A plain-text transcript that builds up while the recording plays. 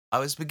I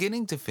was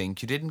beginning to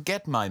think you didn't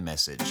get my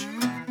message.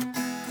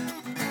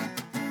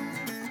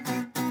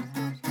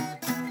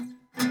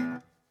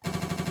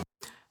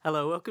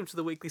 Hello, welcome to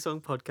the Weekly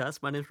Song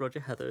Podcast. My name's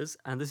Roger Heathers,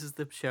 and this is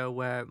the show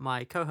where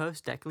my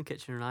co-host Declan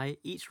Kitchen and I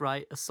each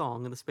write a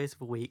song in the space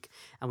of a week,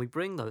 and we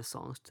bring those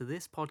songs to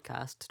this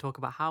podcast to talk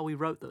about how we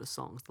wrote those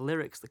songs, the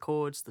lyrics, the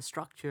chords, the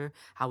structure,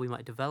 how we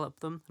might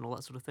develop them, and all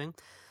that sort of thing.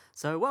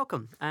 So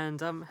welcome,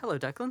 and hello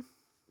Declan.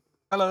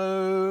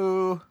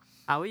 Hello.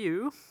 How are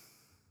you?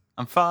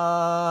 I'm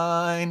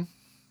fine.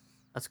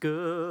 That's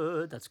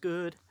good, that's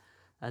good.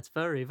 That's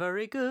very,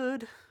 very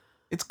good.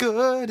 It's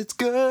good, it's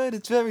good,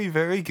 it's very,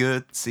 very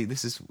good. See,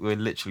 we're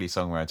literally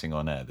songwriting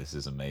on air. This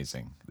is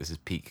amazing. This is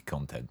peak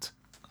content.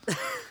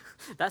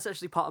 That's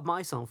actually part of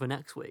my song for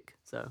next week,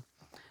 so.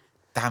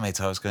 Damn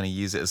it, I was going to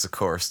use it as a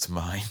chorus to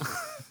mine.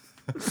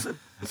 A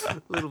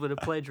little bit of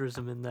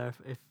plagiarism in there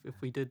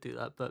if we did do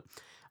that, but...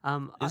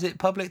 Is it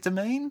public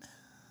domain?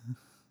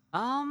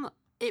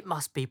 It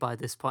must be by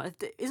this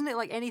point. Isn't it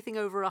like anything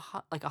over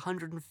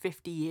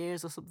 150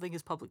 years or something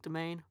is public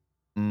domain?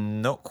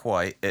 Not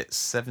quite. It's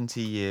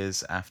 70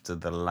 years after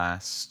the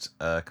last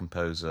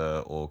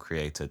composer or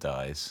creator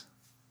dies.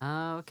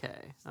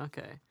 Okay.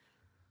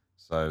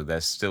 So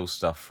there's still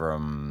stuff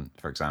from,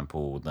 for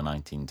example, the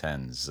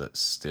 1910s that's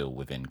still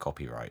within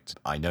copyright.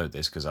 I know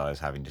this because I was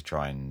having to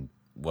try and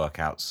work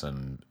out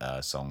some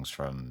songs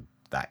from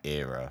that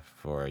era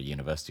for a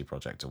university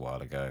project a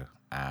while ago.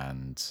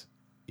 And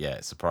yeah,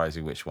 it's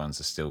surprising which ones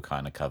are still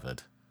kind of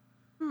covered.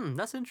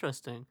 That's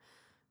interesting.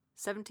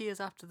 70 years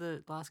after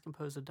the last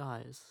composer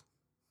dies.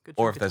 Good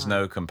or if there's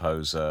no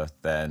composer,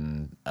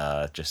 then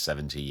just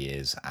 70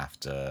 years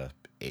after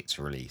it's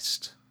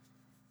released.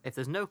 If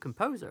there's no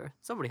composer,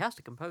 somebody has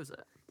to compose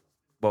it.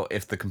 Well,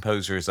 if the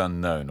composer is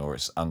unknown or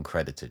it's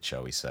uncredited,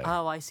 shall we say.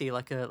 Oh, I see,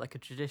 like a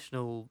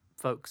traditional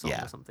folk song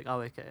Yeah. or something. Oh,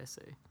 okay, I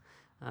see.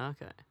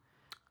 Okay.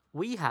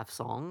 We have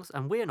songs,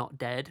 and we're not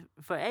dead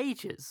for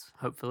ages,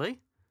 hopefully.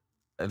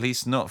 At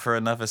least not for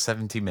another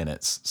 70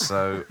 minutes.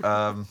 So,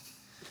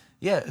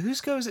 yeah,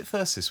 whose go is it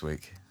first this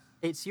week?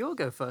 It's your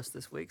go first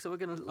this week, so we're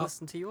going to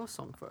listen to your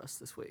song first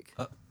this week.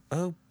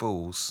 Oh,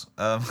 balls.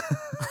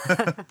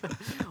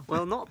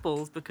 Well, not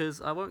balls, because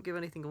I won't give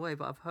anything away,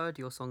 but I've heard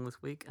your song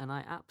this week, and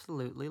I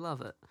absolutely love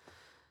it.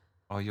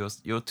 Oh,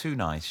 you're too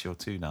nice. You're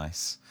too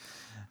nice.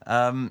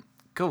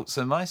 Cool.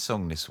 So my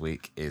song this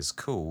week is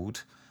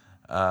called...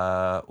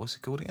 what's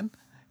it called again?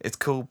 It's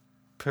called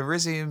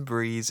Parisian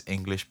Breeze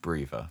English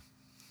Breather.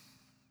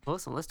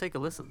 Awesome. Let's take a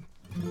listen.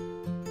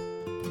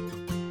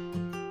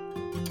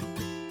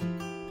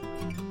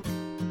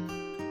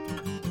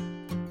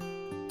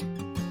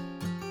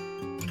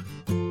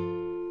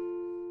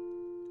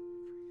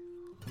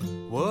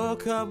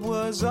 Woke up,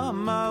 was on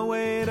my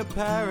way to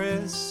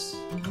Paris,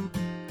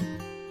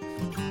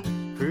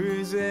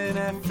 cruising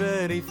at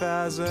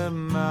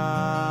 30,000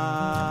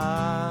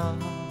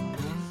 miles.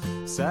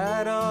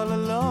 Sat all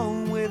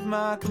alone with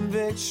my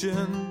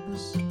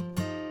convictions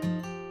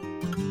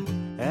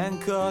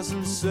and cause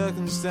and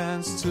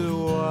circumstance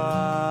to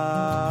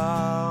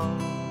wow.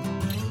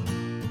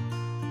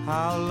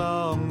 How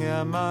long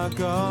am I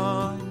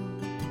gone?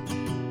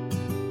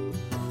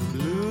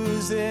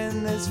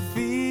 Losing this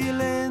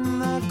feeling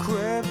that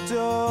crept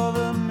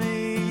over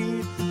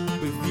me,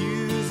 with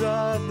views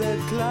of the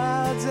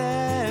clouds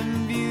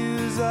and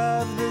views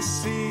of the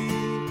sea.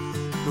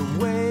 The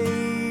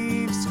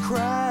waves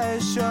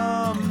crash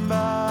on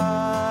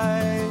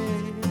by,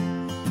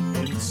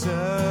 in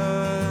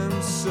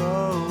turn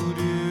so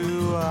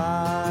do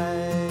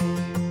I.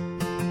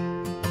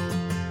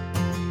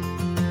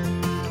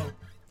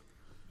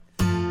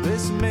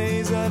 This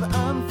maze of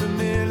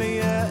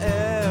unfamiliar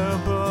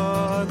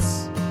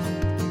airports,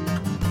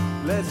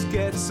 let's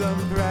get some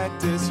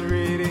practice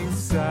reading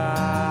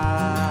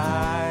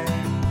signs.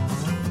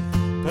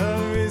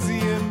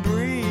 Parisian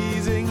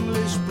breeze,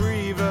 English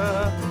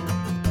breather,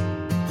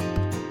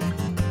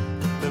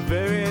 the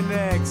very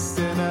next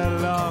in a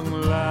long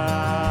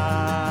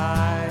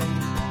line.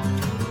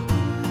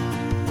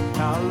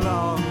 How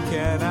long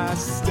can I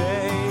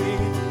stay?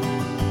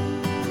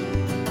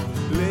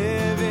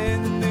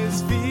 Living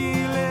this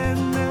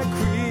feeling that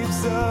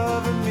creeps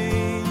over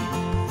me.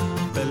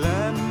 The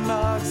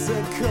landmarks,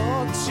 the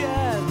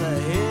culture, the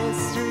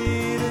history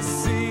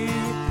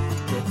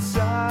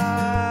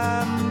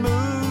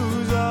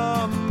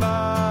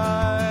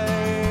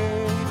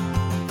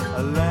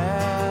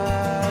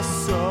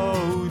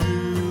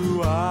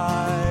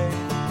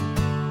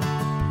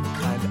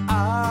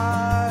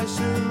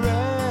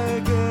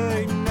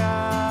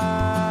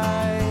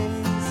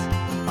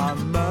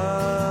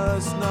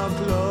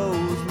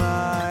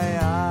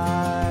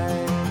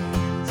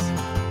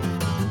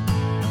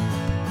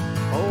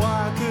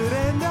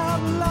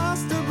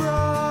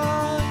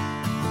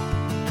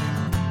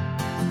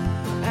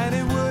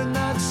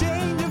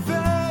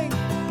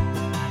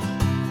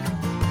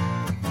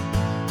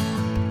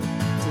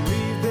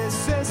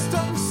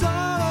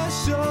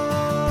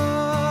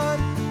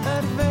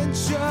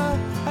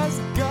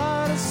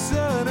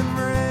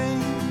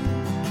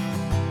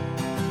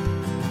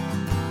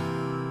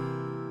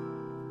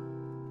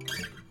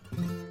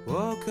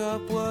woke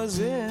up was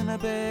in a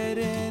bed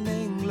in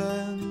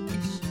England,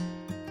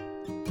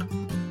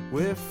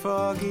 with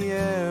foggy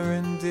air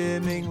and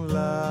dimming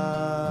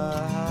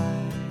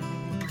light.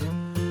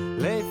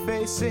 Lay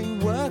facing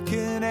work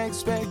and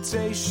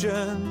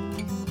expectation.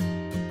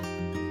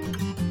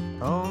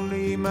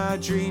 Only my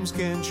dreams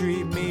can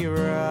treat me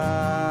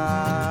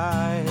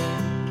right.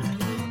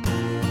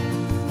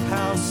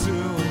 How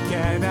soon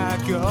can I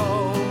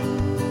go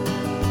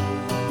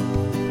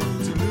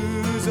to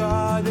lose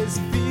all this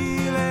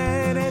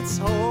feeling its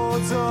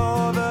holds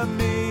over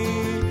me?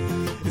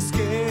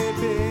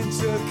 Escaping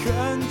to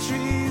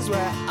countries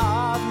where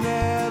I've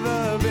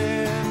never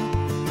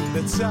been.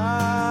 The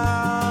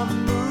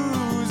time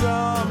moves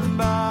on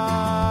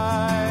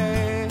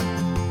by.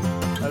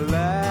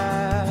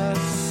 Alas,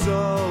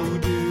 so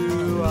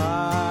do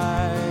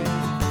I.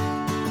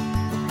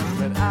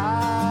 But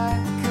I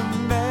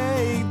can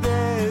make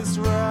this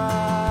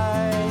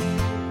right.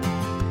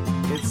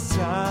 It's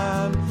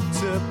time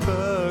to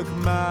book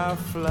my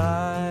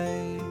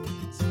flight.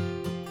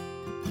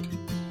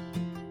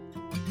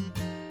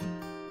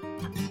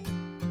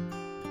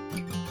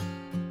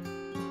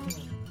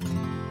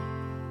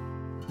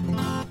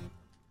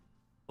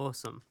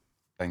 Awesome.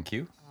 Thank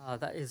you.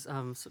 That is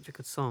such a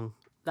good song.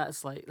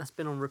 That's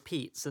been on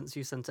repeat since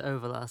you sent it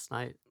over last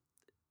night.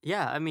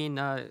 Yeah, I mean,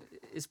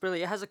 it's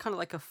brilliant. It has a kind of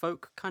like a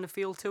folk kind of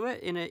feel to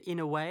it in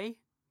a way.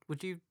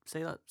 Would you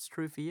say that's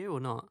true for you or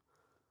not?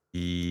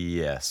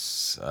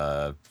 Yes,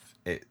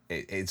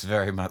 it's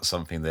very much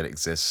something that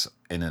exists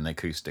in an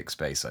acoustic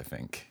space, I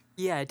think.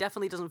 Yeah, it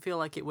definitely doesn't feel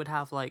like it would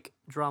have like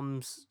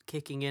drums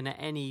kicking in at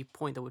any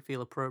point that would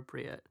feel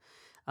appropriate.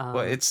 Well,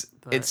 But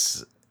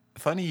it's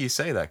funny you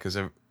say that, because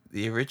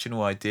the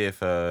original idea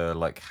for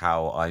like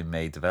how I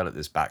may develop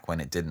this back when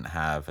it didn't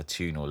have a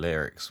tune or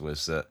lyrics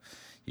was that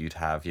you'd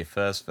have your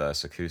first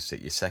verse acoustic,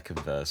 your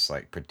second verse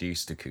like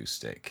produced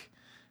acoustic,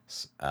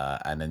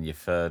 and then your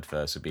third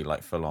verse would be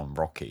like full on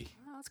rocky.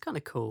 that's kind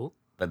of cool.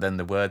 But then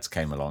the words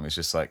came along. It's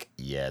just like,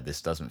 yeah,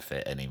 this doesn't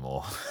fit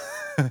anymore.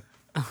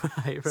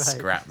 Right.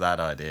 Scrap that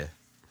idea.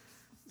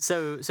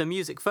 So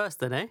music first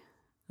then, eh?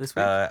 This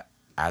week.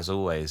 As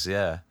always,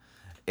 yeah.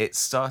 It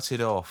started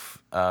off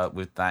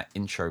with that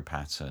intro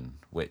pattern,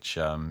 which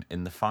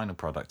in the final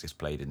product is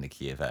played in the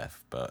key of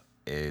F, but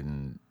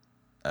in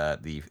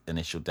the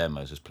initial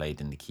demos was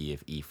played in the key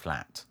of E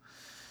flat.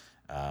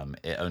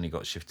 It only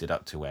got shifted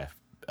up to F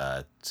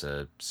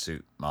to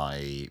suit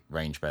my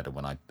range better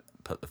when I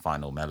put the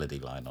final melody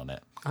line on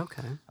it.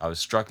 Okay. I was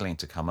struggling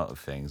to come up with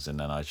things, and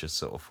then I just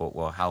sort of thought,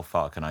 well, how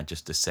far can I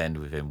just descend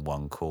within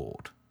one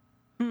chord?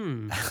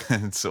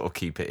 And sort of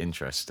keep it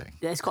interesting.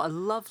 Yeah, it's got a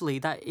lovely,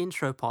 that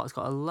intro part, it's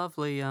got a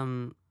lovely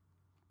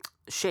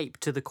shape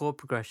to the chord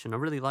progression. I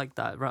really like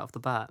that right off the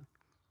bat.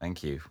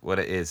 Thank you. What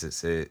it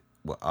is,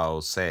 well,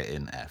 I'll say it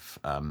in F.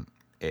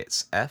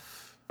 It's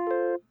F,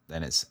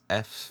 then it's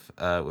F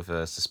with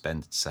a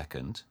suspended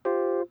second,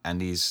 and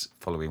these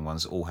following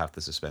ones all have the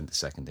suspended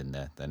second in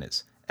there. Then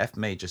it's F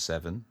major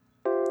 7,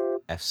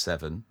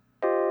 F7,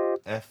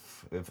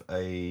 F with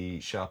a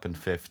sharpened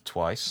fifth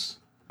twice,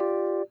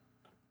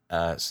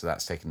 so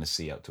that's taking the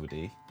C up to a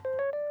D,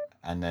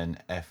 and then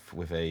F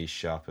with a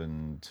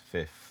sharpened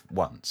fifth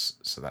once,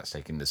 so that's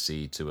taking the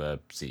C to a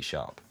C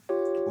sharp.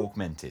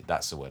 Augmented,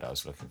 that's the word I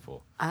was looking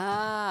for.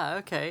 Ah,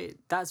 okay.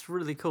 That's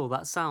really cool.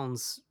 That's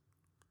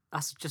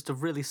just a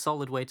really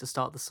solid way to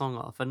start the song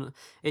off. And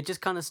it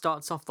just kind of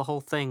starts off the whole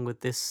thing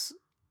with this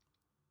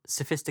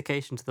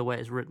sophistication to the way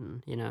it's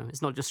written, you know.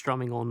 It's not just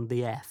strumming on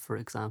the F, for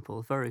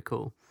example. Very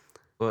cool.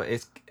 Well,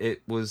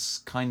 it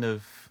was kind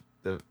of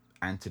the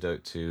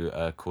antidote to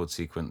a chord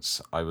sequence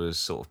I was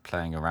sort of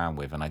playing around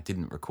with, and I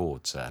didn't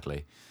record,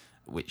 sadly,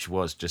 which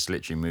was just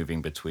literally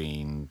moving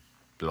between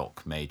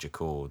block major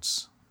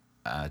chords.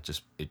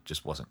 It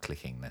just wasn't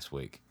clicking this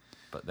week.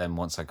 But then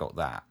once I got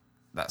that,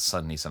 that's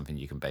suddenly something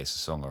you can base a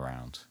song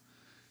around,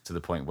 to the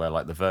point where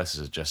like the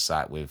verses are just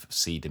sat with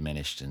C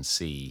diminished and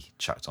C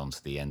chucked onto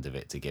the end of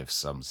it to give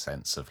some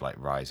sense of like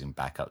rising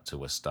back up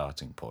to a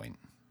starting point.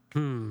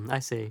 I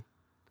see.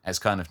 It's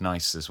kind of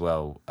nice as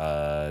well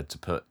to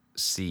put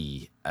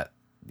C at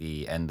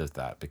the end of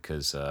that,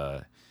 because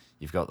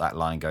you've got that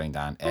line going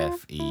down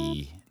F,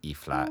 E, E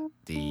flat,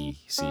 D,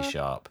 C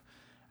sharp,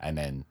 and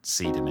then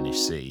C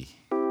diminished C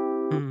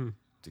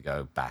to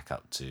go back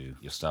up to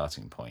your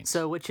starting point.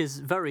 So, which is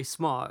very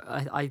smart,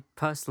 I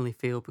personally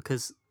feel,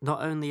 because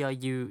not only are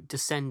you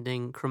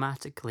descending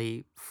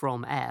chromatically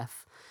from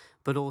F,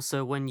 but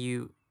also when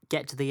you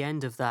get to the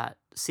end of that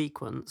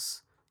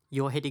sequence,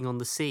 you're hitting on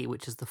the C,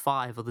 which is the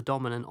 5 or the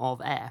dominant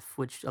of F,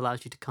 which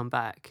allows you to come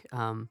back.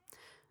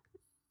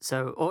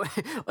 Or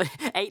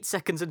 8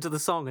 seconds into the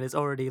song and it's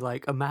already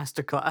like a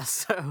masterclass.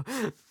 So,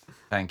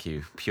 thank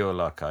you. Pure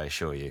luck, I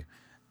assure you.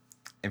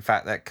 In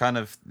fact, that kind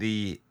of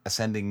the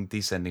ascending,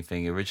 descending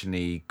thing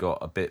originally got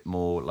a bit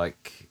more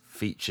like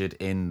featured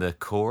in the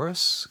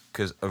chorus,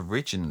 because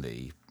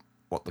originally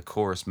what the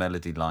chorus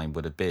melody line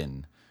would have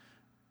been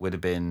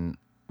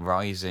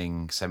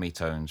rising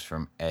semitones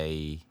from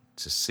A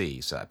to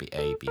C. So that'd be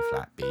A, B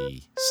flat,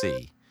 B,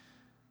 C.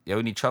 The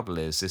only trouble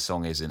is this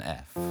song is in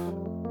F,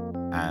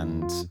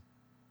 and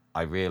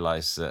I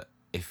realised that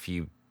if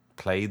you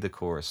play the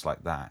chorus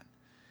like that,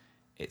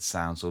 it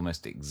sounds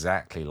almost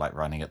exactly like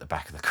Running at the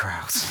Back of the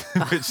Crowd,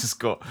 which has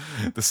got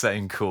the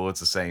same chords,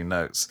 the same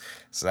notes.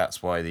 So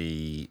that's why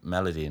the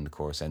melody in the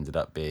chorus ended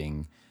up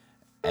being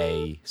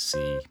A,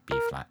 C, B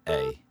flat,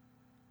 A.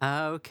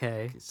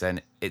 Okay.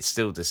 Then it's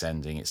still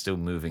descending, it's still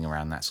moving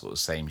around that sort of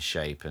same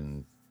shape,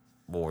 and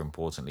more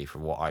importantly for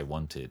what I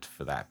wanted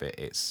for that bit,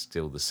 it's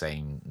still the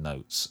same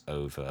notes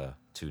over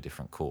two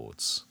different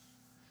chords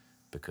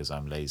because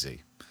I'm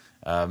lazy.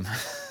 Well,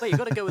 you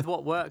got to go with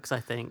what works, I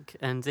think.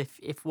 And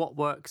if what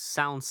works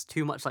sounds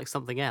too much like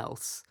something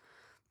else,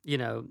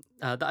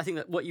 I think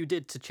that what you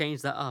did to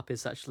change that up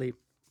is actually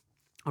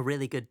a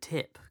really good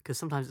tip, because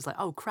sometimes it's like,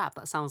 oh crap,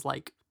 that sounds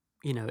like,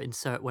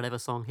 insert whatever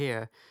song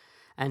here.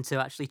 And to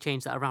actually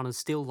change that around and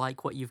still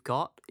like what you've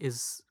got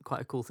is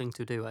quite a cool thing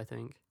to do, I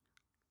think.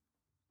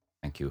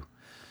 Thank you.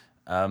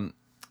 The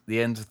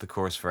end of the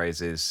chorus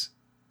phrase is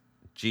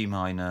G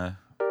minor,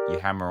 you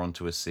hammer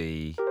onto a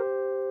C,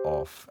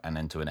 off, and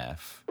then to an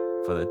F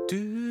for the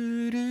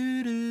do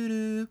do do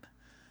do,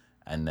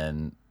 and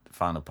then the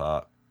final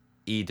part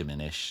E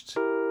diminished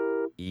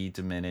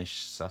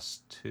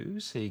sus2,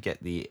 so you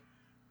get the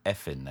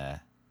F in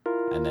there,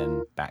 and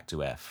then back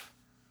to F,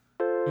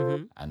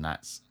 and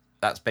that's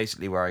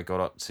basically where I got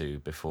up to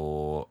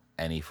before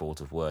any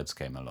thought of words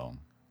came along.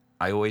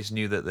 I always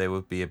knew that there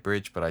would be a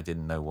bridge, but I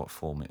didn't know what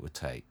form it would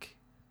take.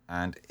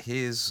 And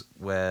here's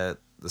where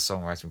the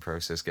songwriting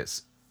process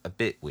gets a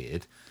bit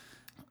weird.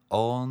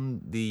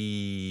 On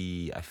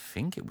I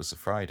think it was a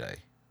Friday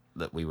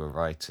that we were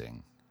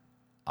writing,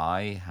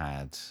 I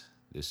had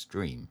this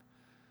dream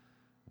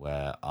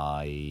where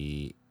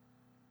I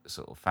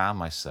sort of found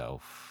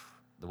myself,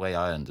 the way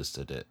I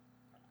understood it,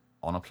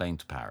 on a plane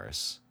to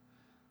Paris.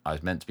 I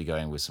was meant to be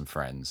going with some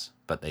friends,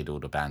 but they'd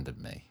all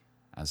abandoned me.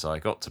 And so I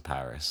got to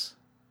Paris,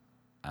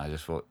 and I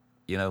just thought,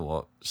 you know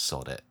what,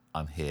 sod it.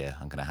 I'm here.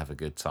 I'm going to have a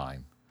good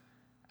time.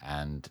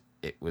 And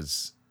it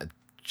was a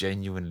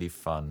genuinely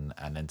fun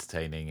and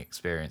entertaining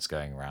experience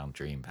going around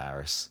Dream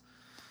Paris.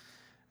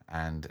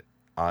 And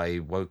I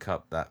woke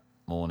up that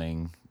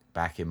morning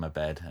back in my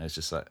bed, and it's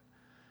just like,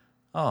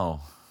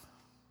 oh,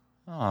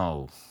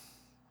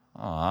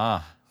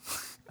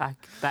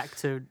 Back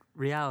to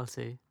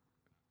reality.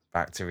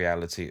 back to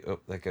reality. Oh,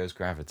 there goes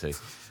gravity.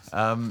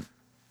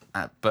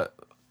 But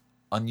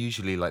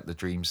unusually, like, the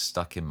dream's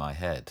stuck in my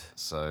head.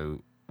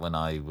 So when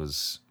I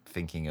was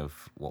thinking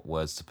of what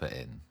words to put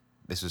in,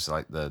 this was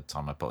like the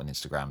time I put on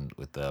Instagram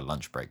with the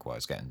lunch break where I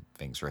was getting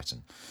things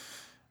written.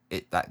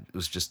 That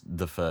was just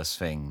the first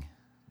thing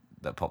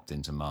that popped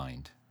into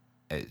mind.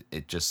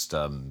 It just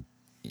I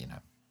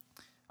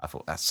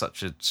thought that's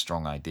such a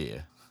strong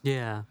idea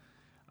Yeah.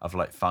 of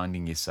like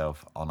finding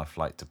yourself on a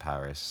flight to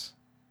Paris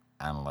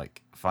and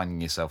like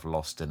finding yourself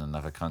lost in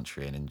another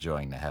country and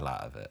enjoying the hell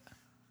out of it.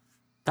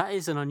 That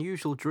is an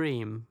unusual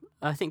dream.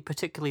 I think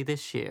particularly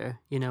this year,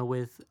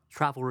 with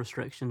travel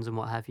restrictions and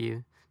what have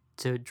you,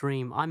 to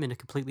dream I'm in a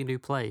completely new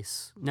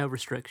place, no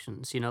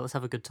restrictions, let's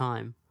have a good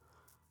time.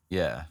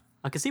 Yeah,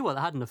 I can see why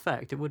that had an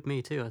effect. It would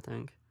me too, I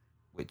think.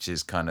 which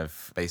is kind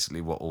of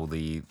basically what all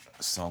the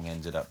song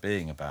ended up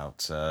being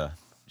about,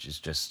 which is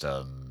just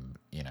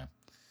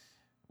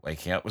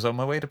waking up was on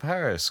my way to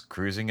Paris,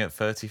 cruising at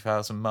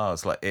 30,000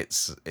 miles. Like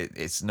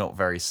it's not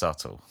very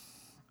subtle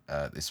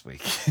this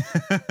week.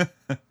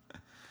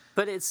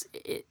 But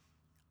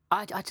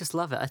I just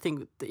love it. I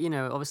think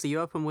that, obviously you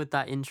open with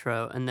that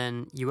intro and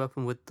then you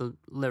open with the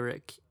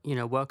lyric,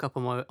 woke up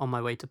on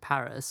my way to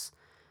Paris.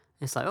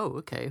 It's like, oh,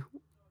 okay.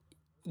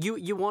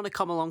 You want to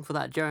come along for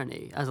that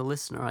journey as a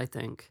listener, I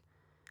think.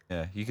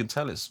 Yeah, you can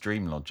tell it's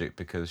dream logic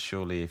because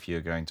surely if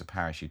you're going to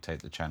Paris, you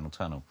take the Channel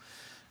Tunnel.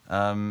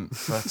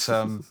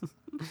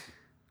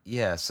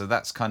 Yeah, so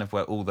that's kind of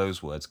where all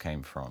those words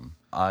came from.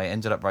 I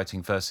ended up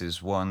writing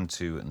verses 1,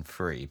 2, and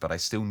 3, but I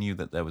still knew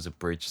that there was a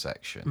bridge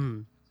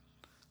section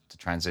to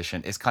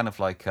transition. It's kind of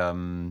like Got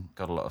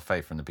a Lot of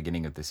Faith from the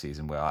beginning of this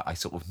season where I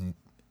sort of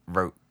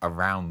wrote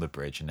around the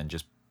bridge and then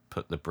just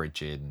put the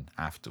bridge in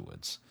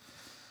afterwards.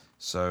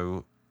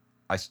 So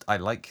I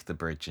like the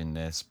bridge in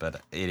this,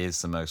 but it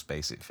is the most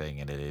basic thing,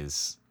 and it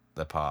is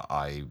the part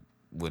I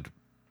would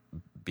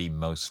be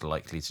most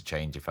likely to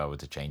change if I were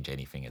to change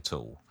anything at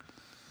all.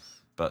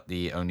 But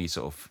the only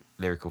sort of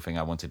lyrical thing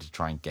I wanted to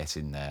try and get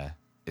in there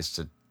is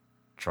to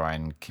try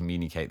and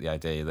communicate the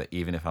idea that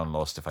even if I'm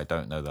lost, if I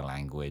don't know the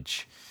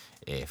language,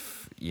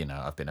 if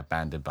I've been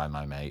abandoned by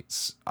my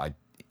mates,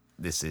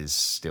 this is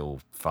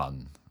still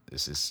fun.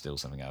 This is still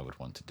something I would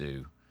want to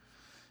do,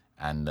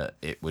 and that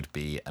it would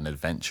be an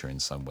adventure in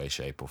some way,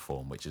 shape, or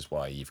form, which is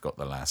why you've got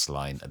the last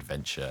line,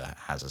 adventure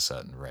has a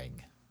certain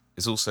ring.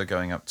 It's also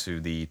going up to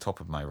the top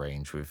of my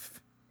range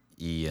with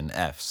E and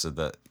F, so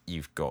that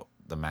you've got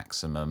the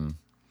maximum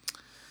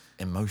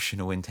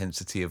emotional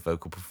intensity of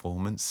vocal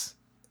performance,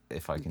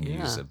 if I can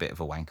use a bit of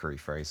a wankery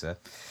phrase there.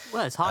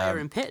 Well, it's higher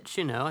in pitch,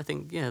 I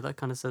think, that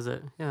kind of says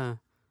it, yeah.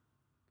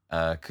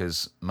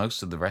 Because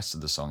most of the rest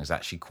of the song is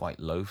actually quite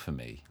low for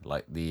me.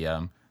 Like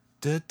the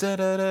that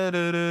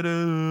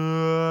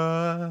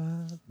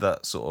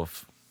sort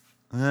of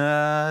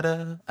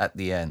at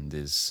the end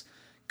is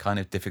kind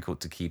of difficult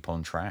to keep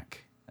on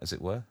track, as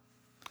it were.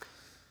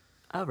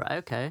 Oh, right,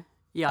 okay.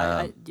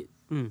 Yeah,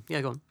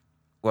 yeah, go on.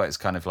 Well, it's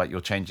kind of like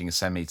you're changing a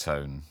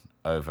semitone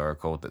over a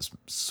chord that's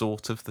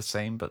sort of the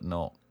same but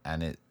not,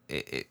 and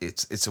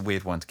it's a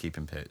weird one to keep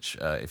in pitch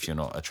if you're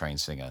not a trained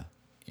singer,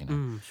 you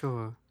know.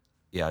 Sure.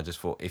 Yeah, I just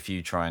thought if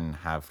you try and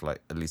have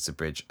like at least a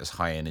bridge as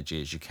high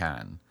energy as you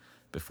can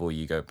before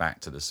you go back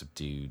to the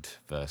subdued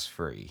verse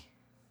 3.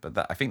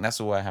 But I think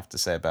that's all I have to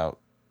say about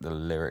the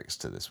lyrics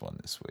to this one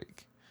this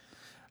week.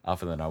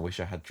 Other than I wish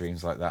I had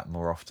dreams like that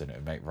more often. It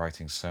would make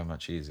writing so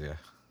much easier.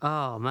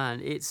 Oh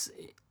man,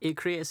 it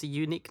creates a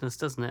uniqueness,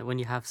 doesn't it, when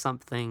you have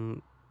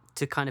something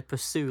to kind of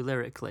pursue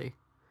lyrically,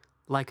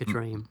 like a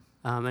dream,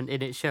 and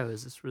it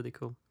shows. It's really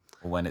cool.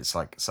 When it's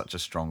like such a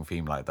strong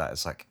theme like that,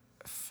 it's like,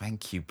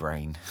 thank you,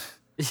 brain.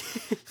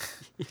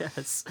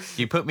 Yes.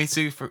 You put me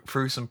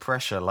through some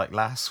pressure like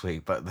last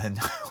week, but then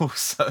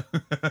also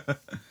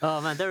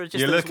Oh man, there are just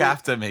you those look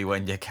after me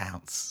when you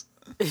counts.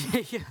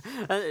 yeah,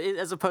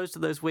 as opposed to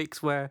those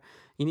weeks where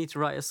you need to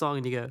write a song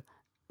and you go,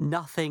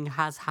 nothing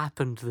has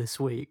happened this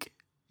week.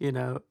 You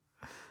know,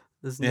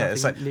 there's nothing Yeah,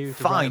 it's like, new to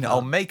fine, write I'll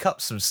about. make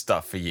up some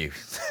stuff for you.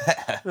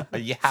 Are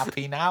you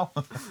happy now?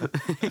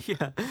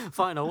 Yeah,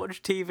 fine. I'll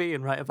watch TV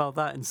and write about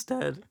that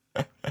instead.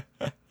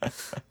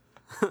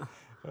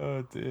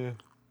 Oh dear.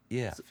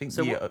 Yeah, I think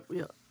So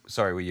the.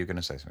 Sorry, were you going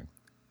to say something?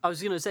 I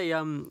was going to say,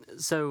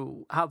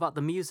 so how about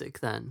the music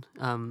then?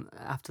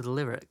 After the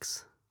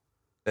lyrics.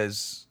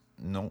 There's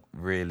not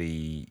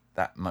really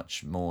that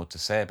much more to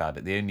say about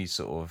it. The only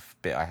sort of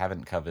bit I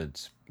haven't covered,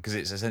 because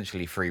it's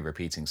essentially 3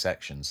 repeating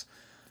sections,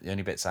 the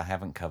only bits I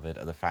haven't covered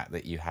are the fact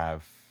that you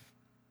have,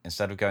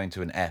 instead of going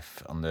to an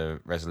F on the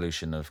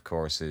resolution of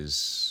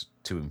choruses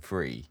 2 and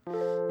 3,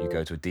 you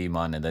go to a D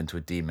minor and then to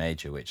a D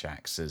major, which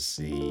acts as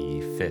the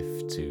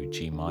 5th to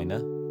G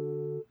minor.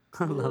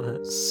 I love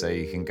it. So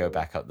you can go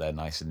back up there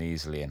nice and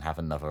easily and have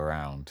another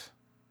round.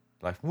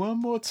 Like, one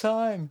more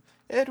time,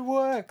 it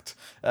worked.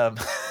 And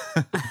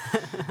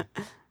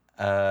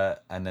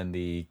then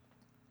the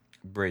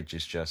bridge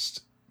is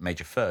just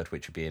major third,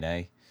 which would be an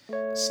A,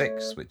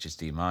 6, which is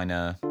D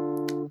minor,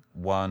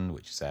 1,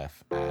 which is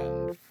F,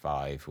 and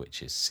 5,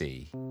 which is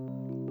C.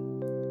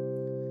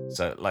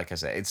 So, like I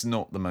said, it's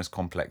not the most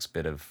complex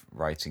bit of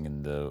writing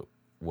in the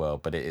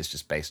world, but it is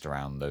just based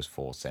around those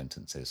 4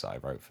 sentences I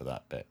wrote for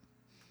that bit.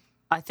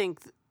 I think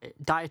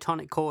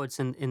diatonic chords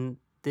in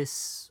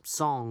this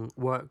song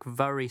work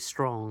very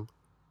strong.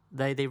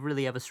 They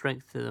really have a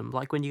strength to them.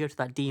 Like when you go to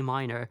that D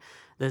minor,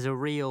 there's a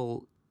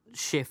real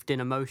shift in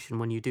emotion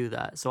when you do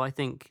that. So I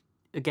think,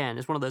 again,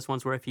 it's one of those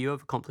ones where if you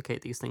overcomplicate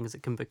these things,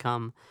 it can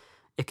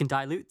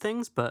dilute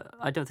things, but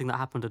I don't think that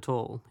happened at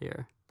all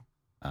here.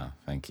 Oh,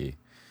 thank you.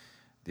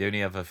 The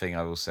only other thing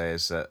I will say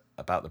is that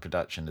about the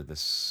production of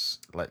this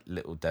like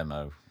little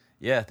demo,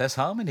 yeah, there's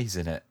harmonies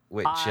in it,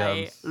 which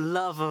I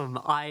love them.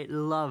 I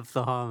love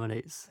the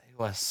harmonies.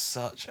 they were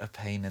such a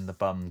pain in the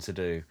bum to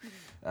do.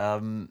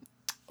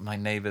 My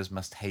neighbours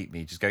must hate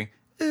me just going,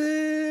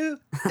 ooh,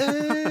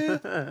 ooh,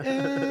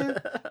 ooh,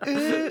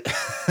 ooh.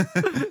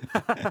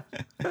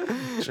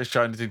 Just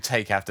trying to do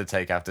take after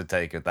take after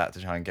take of that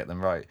to try and get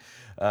them right.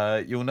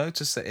 You'll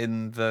notice that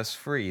in verse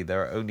 3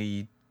 there are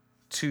only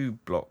 2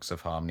 blocks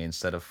of harmony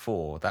instead of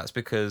 4. That's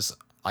because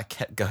I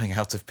kept going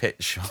out of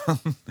pitch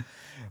on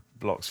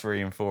blocks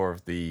 3 and 4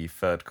 of the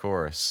third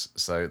chorus,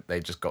 so they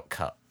just got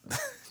cut.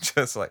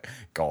 Just like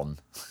gone.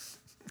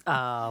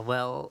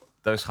 Well,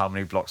 Those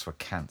harmony blocks were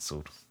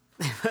cancelled.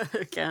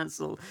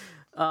 cancel.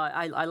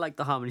 I like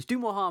the harmonies. Do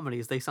more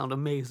harmonies. They sound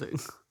amazing.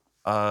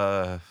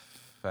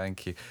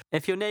 Thank you.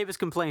 If your neighbours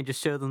complain,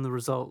 just show them the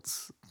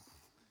results.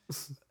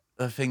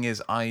 The thing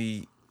is,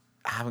 I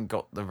haven't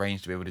got the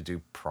range to be able to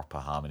do proper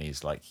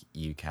harmonies like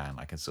you can.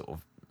 I can sort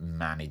of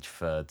manage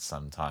thirds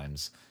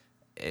sometimes.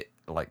 It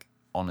like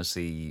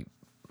honestly,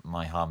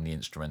 my harmony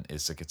instrument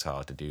is the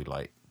guitar to do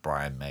like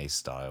Brian May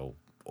style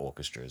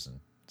orchestras and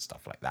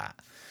stuff like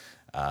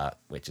that,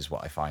 which is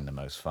what I find the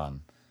most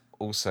fun.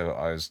 Also,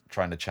 I was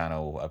trying to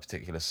channel a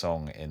particular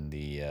song in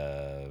the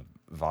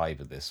vibe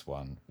of this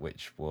one,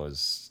 which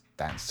was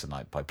Dance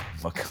Tonight by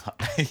Paul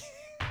McCartney.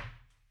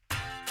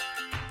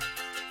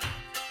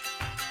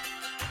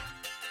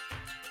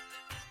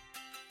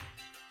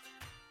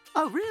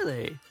 Oh,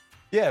 really?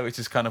 Yeah, which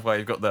is kind of why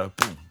you've got the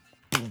boom,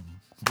 boom,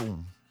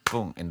 boom,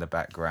 boom in the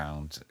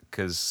background.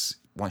 Because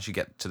once you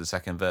get to the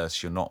second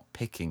verse, you're not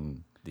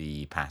picking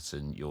the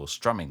pattern, you're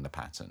strumming the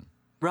pattern.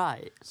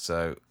 Right.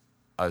 So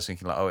I was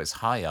thinking like, oh, it's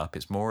high up,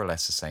 it's more or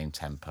less the same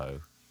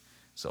tempo.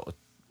 Sort of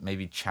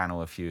maybe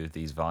channel a few of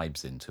these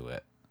vibes into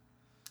it.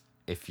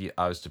 If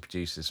I was to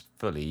produce this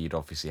fully, you'd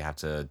obviously have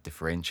to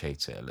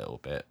differentiate it a little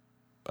bit.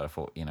 But I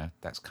thought,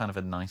 that's kind of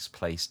a nice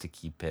place to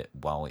keep it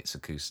while it's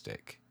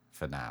acoustic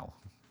for now.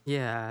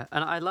 Yeah,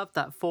 and I love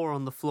that 4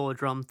 on the floor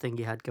drum thing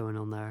you had going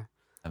on there.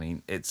 I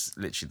mean, it's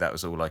literally that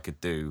was all I could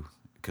do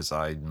because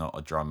I'm not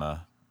a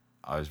drummer.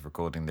 I was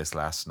recording this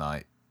last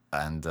night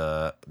and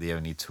the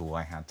only tool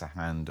I had to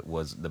hand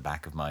was the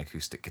back of my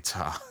acoustic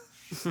guitar.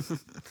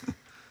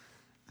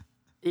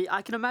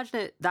 I can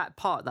imagine that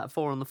part, that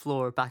four on the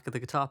floor back of the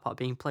guitar part,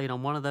 being played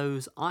on one of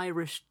those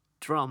Irish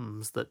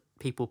drums that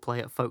people play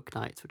at folk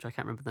nights, which I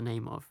can't remember the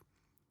name of.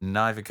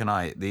 Neither can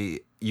I.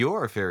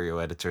 Your ethereal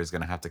editor is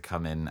going to have to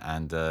come in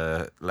and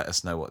let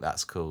us know what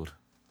that's called.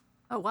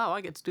 Oh, wow,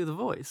 I get to do the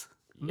voice.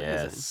 Amazing.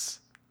 Yes.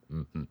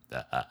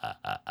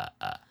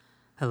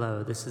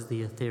 Hello, this is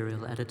the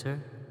ethereal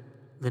editor.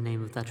 The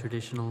name of that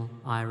traditional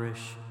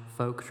Irish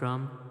folk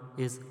drum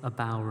is a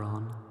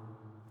bowron.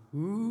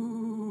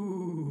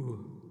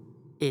 Ooh.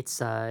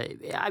 It's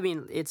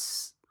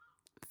it's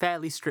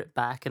fairly stripped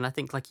back, and I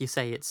think, like you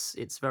say,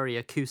 it's very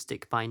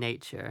acoustic by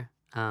nature.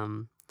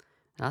 And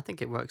I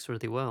think it works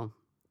really well.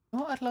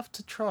 What I'd love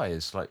to try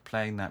is like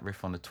playing that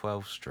riff on a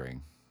 12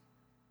 string.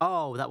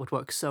 Oh, that would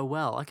work so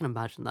well. I can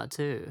imagine that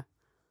too.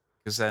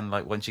 Because then,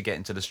 like, once you get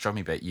into the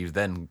strummy bit, you've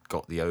then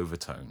got the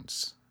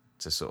overtones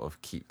to sort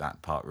of keep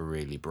that part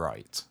really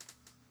bright.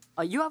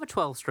 You have a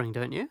 12 string,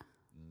 don't you?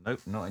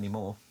 Nope, not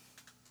anymore.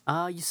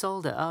 You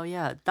sold it. Oh,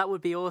 yeah. That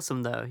would be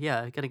awesome, though.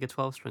 Yeah, getting a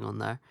 12 string on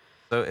there.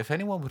 So if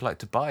anyone would like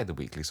to buy the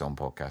Weekly Song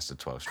Podcast a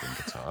 12-string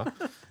guitar,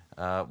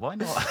 why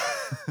not?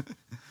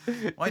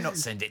 Why not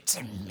send it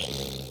to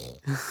me?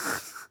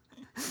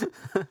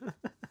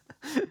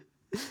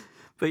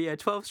 But yeah,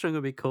 12 string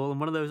would be cool, and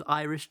one of those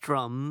Irish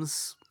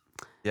drums.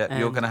 Yeah,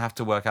 you're going to have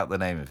to work out the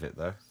name of it,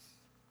 though.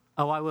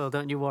 Oh, I will,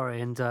 don't you worry,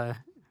 and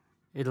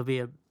it'll be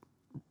a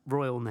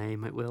royal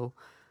name, it will.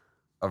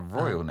 A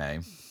royal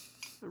name?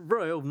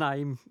 Royal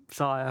name,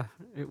 sire,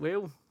 it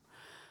will.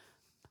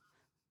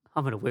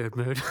 I'm in a weird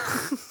mood.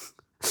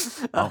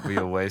 Aren't we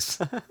always?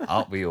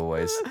 Aren't we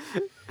always?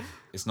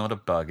 It's not a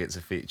bug, it's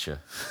a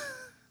feature.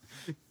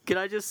 Can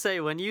I just say,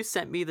 when you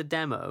sent me the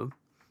demo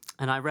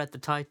and I read the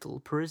title,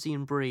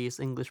 Parisian Breeze,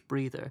 English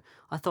Breather,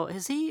 I thought,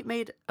 has he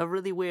made a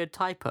really weird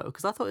typo?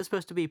 Because I thought it was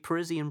supposed to be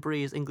Parisian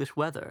Breeze, English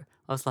Weather.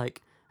 I was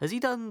like, has he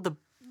done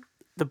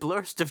the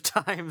blurst of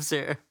times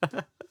here?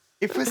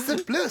 It was the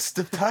blurst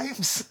of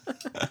times.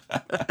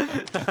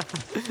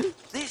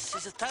 This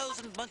is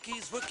 1,000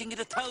 monkeys working at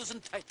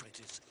 1,000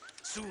 typewriters.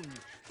 Soon,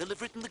 they'll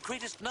have written the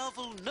greatest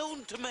novel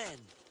known to man.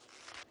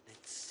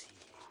 Let's see.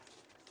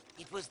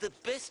 It was the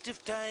best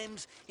of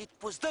times. It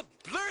was the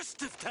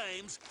blurst of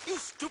times. You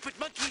stupid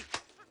monkey.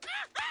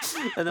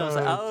 And I was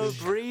like, oh,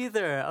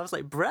 breather. I was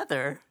like,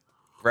 brother.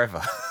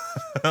 Brother.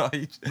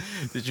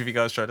 Did you think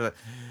I was trying to...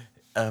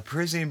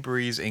 Parisian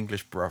Breeze,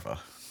 English Brother.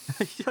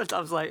 I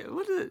was like,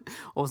 what is it?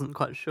 I wasn't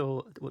quite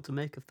sure what to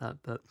make of that,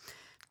 but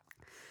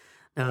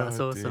no, that's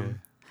awesome.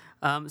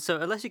 So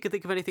unless you could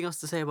think of anything else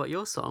to say about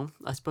your song,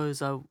 I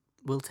suppose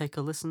we'll take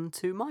a listen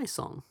to my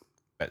song.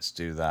 Let's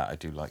do that. I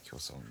do like your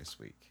song this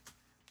week.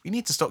 We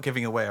need to stop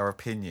giving away our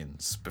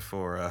opinions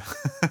before...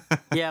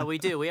 Yeah, we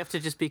do. We have to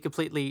just be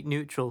completely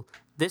neutral.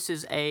 This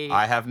is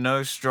I have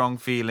no strong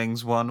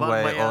feelings one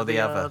way or the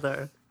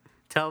other.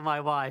 Tell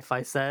my wife,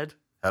 I said.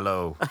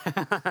 Hello.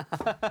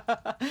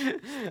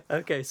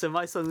 Okay, so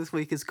my song this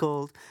week is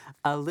called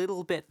A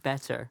Little Bit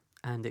Better,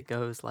 and it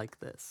goes like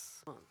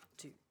this. 1,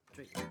 2,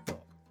 3, 4.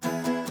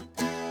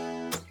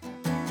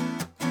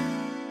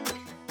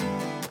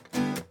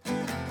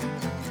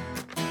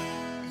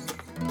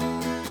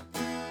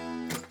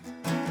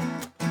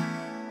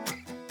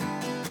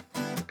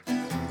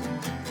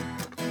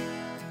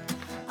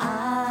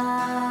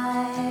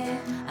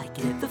 I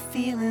get the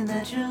feeling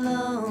that you're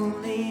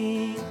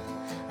lonely.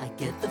 I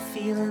get the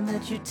feeling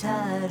that you're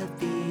tired of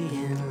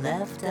being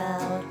left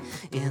out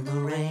in the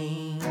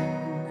rain.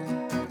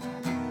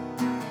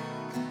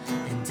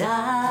 And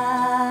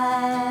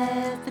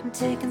I've been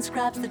taking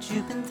scraps that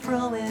you've been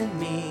throwing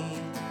me.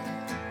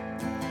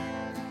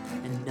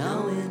 And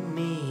knowing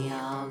me,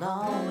 I'll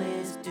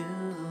always do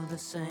the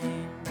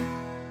same.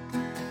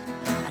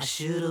 I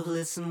should have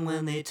listened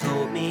when they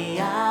told me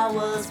I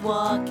was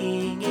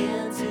walking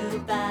into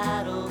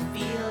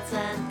battlefields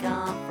and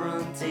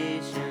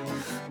confrontation.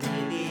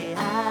 Maybe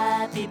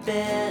I'd be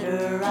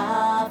better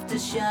off to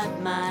shut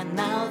my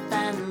mouth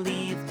and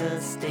leave the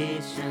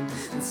station.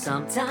 And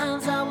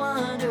sometimes I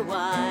wonder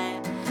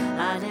why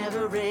I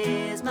never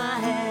raised my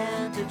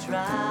hand to try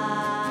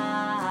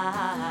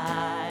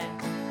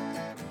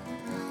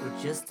for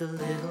just a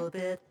little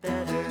bit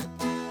better.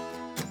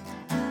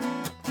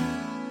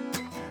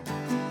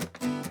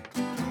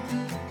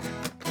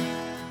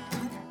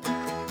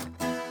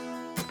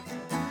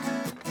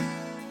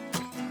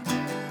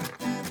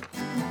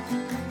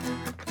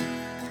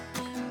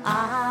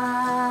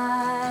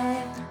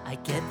 I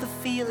get the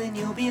feeling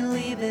you'll be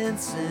leaving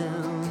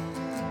soon,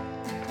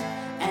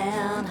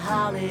 and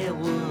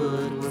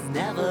Hollywood was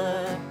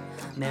never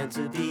meant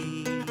to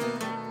be.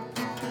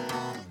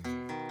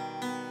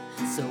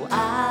 So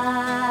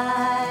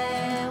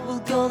I will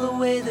go the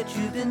way that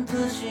you've been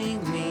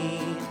pushing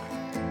me.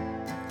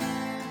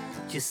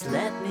 Just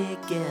let me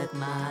get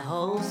my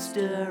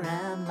holster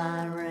and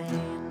my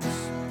reins.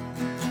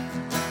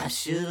 I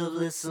should have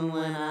listened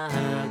when I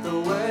heard the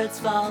words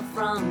fall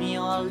from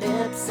your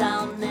lips.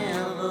 I'll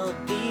never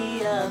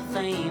be a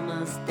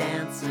famous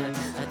dancer.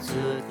 I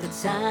took the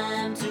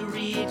time to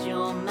read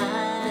your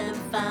mind and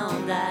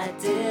found I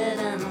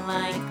didn't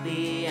like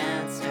the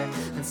answer.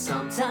 And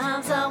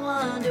sometimes I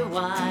wonder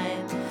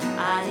why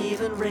I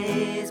even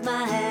raised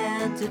my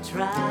hand to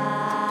try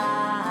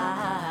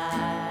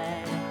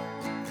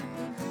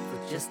for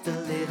just a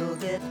little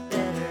bit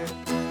better.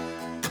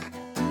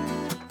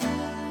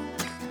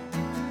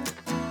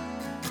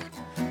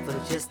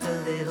 Just a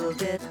little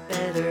bit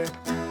better.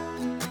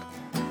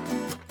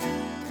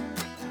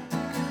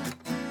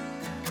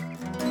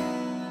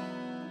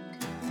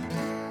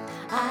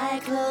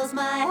 I close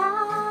my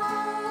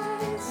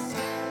eyes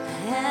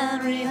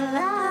and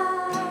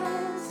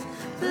realize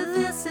that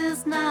this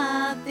is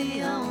not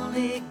the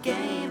only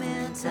game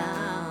in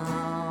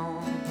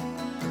town.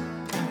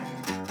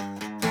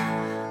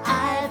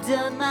 I've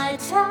done my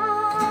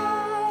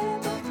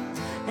time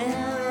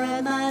and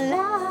read my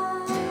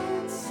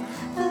lines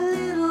a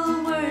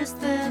little worse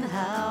than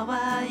how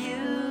I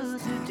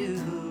used to do.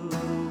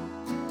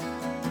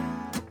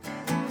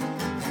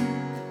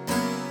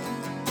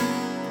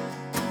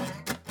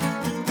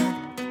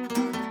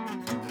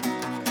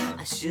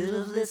 I should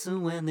have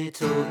listened when they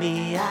told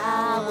me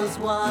I was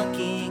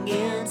walking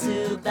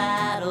into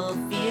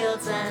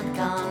battlefields and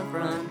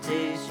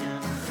confrontation.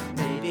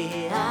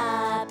 Maybe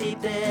I'd be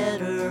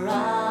better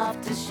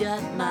off to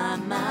shut my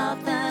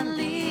mouth and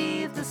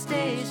leave the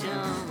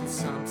station.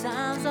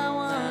 Sometimes I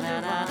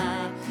wonder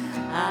why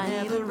I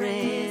never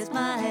raised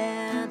my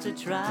hand to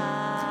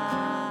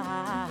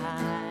try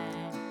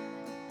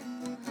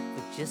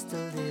for just a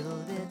little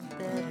bit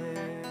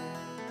better.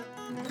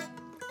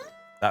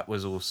 That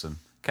was awesome.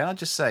 Can I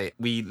just say,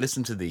 we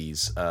listened to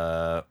these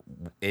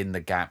in the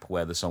gap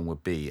where the song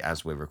would be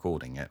as we're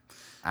recording it.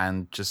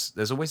 And just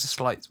there's always a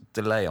slight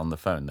delay on the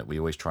phone that we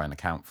always try and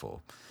account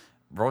for.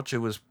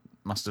 Roger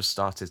must have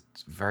started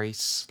very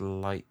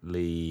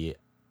slightly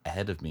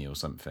ahead of me or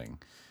something,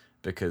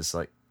 because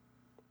like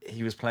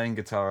he was playing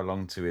guitar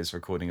along to his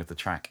recording of the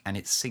track and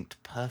it synced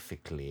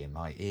perfectly in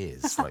my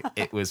ears. Like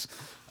it was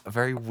a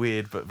very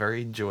weird but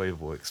very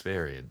enjoyable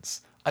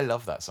experience. I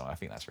love that song. I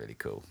think that's really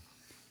cool.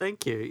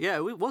 Thank you. Yeah,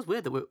 it was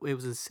weird that it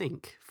was in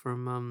sync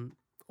from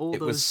all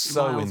those It was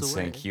so in miles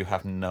sync, away. you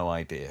have no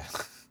idea.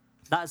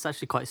 That's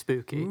actually quite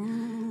spooky.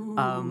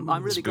 I'm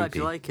really glad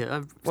you Spooky. like it.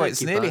 Well,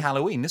 it's nearly Halloween.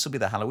 Halloween. This will be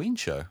the Halloween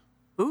show.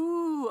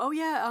 Ooh, oh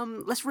yeah.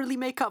 Let's really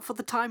make up for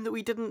the time that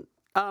we didn't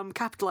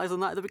capitalize on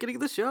that at the beginning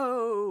of the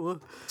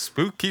show.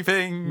 Spooky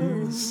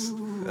things.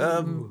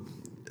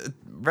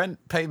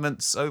 Rent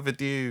payments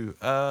overdue.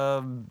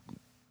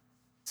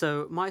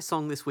 So my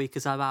song this week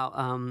is about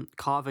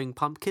carving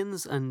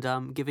pumpkins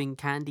and giving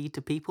candy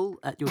to people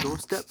at your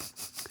doorstep.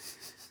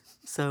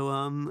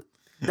 So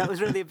that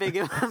was really a big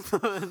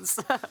influence.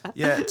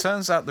 Yeah, it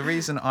turns out the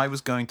reason I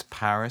was going to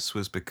Paris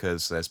was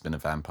because there's been a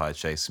vampire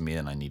chasing me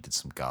and I needed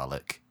some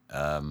garlic.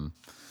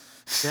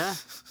 Yeah,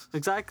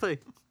 exactly.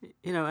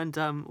 You know, and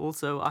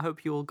also I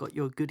hope you all got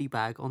your goodie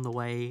bag on the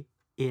way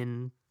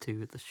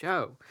into the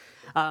show.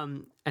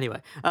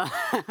 Anyway,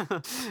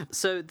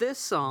 so this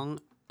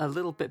song, A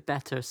Little Bit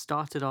Better,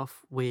 started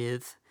off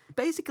with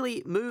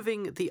basically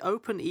moving the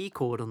open E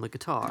chord on the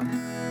guitar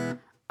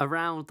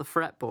around the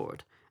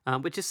fretboard,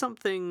 which is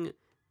something,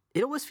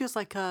 it always feels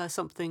like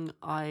something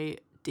I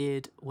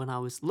did when I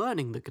was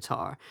learning the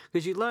guitar,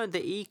 because you learn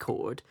the E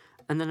chord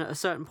and then at a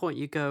certain point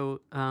you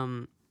go,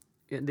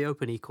 the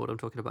open E chord I'm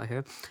talking about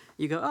here,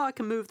 you go, oh, I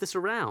can move this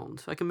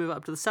around. I can move it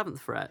up to the 7th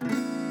fret.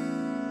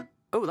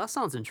 Oh, that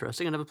sounds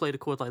interesting. I never played a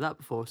chord like that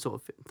before,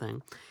 sort of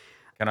thing.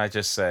 Can I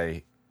just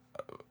say,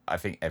 I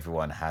think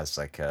everyone has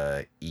like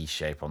a E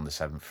shape on the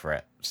 7th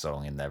fret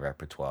song in their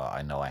repertoire.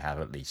 I know I have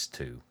at least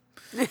 2.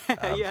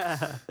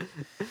 Yeah.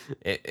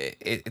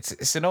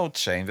 It's an old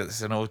shame, but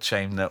it's an old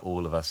shame that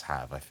all of us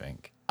have, I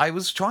think. I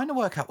was trying to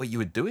work out what you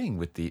were doing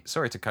with the...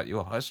 Sorry to cut you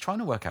off. I was trying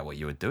to work out what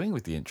you were doing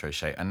with the intro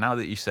shape. And now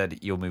that you said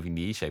you're moving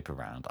the E shape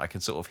around, I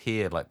can sort of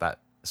hear like that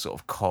sort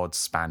of cod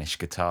Spanish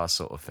guitar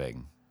sort of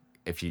thing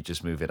if you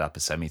just move it up a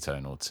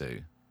semitone or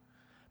two.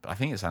 But I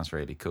think it sounds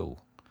really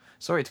cool.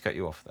 Sorry to cut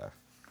you off there.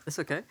 It's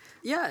okay.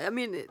 Yeah, I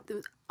mean,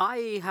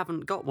 I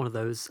haven't got one of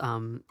those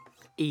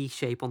E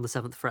shape on the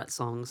 7th fret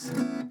songs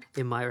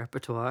in my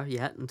repertoire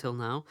yet until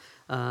now.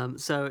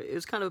 So it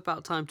was kind of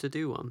about time to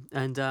do one.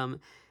 And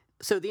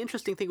so the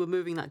interesting thing with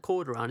moving that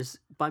chord around is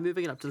by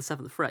moving it up to the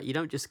 7th fret, you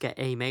don't just get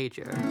A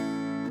major.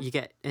 You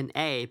get an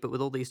A, but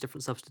with all these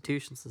different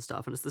substitutions and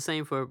stuff. And it's the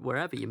same for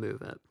wherever you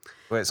move it.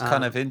 Well, it's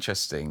kind of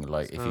interesting,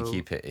 like, if you so-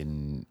 keep it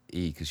in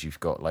E, because you've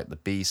got, like, the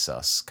B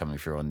sus coming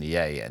through on the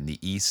A and the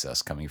E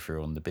sus coming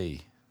through on the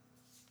B.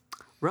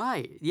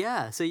 Right,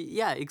 yeah. So,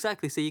 yeah,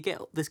 exactly. So you get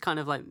this kind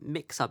of, like,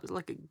 mix-up. It's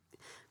like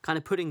kind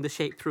of putting the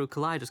shape through a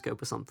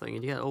kaleidoscope or something,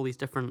 and you get all these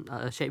different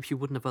shapes you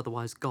wouldn't have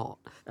otherwise got.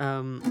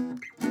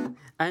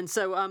 And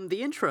so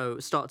the intro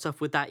starts off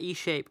with that E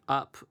shape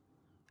up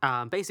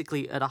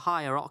basically at a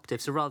higher octave.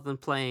 So rather than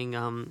playing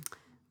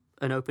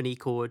an open E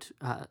chord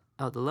at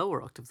the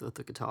lower octave of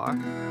the guitar,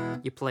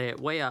 you play it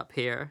way up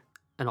here,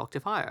 an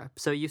octave higher.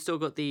 So you've still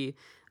got the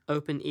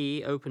open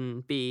E,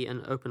 open B,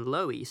 and open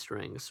low E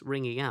strings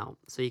ringing out.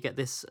 So you get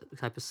this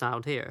type of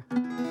sound here,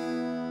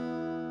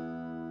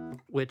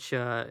 which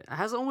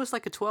has almost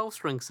like a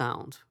 12-string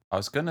sound. I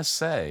was going to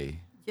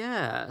say...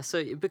 Yeah,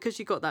 so because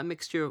you got that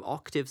mixture of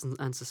octaves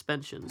and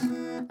suspensions,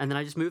 and then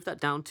I just moved that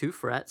down 2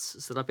 frets,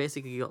 so that I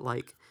basically got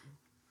like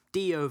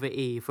D over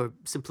E for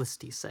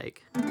simplicity's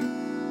sake.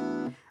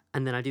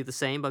 And then I do the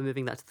same by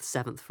moving that to the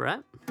 7th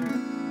fret,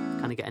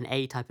 kind of get an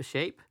A type of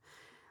shape,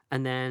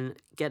 and then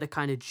get a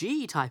kind of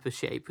G type of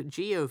shape,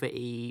 G over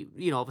E,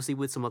 obviously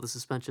with some other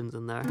suspensions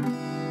in there.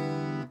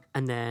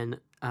 And then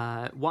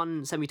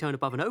 1 semitone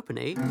above an open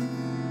E,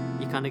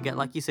 you kind of get,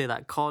 like you say,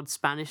 that chord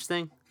Spanish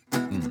thing.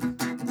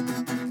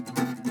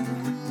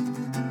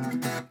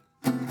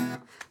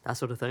 That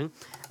sort of thing.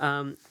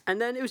 And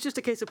then it was just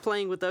a case of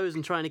playing with those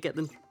and trying to get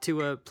them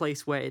to a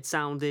place where it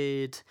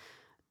sounded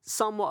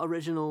somewhat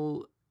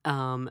original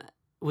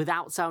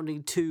without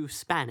sounding too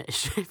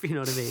Spanish, if you know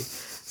what I mean.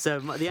 So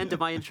the end of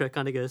my intro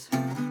kind of goes...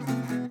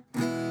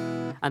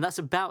 And that's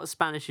about as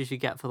Spanish as you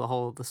get for the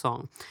whole of the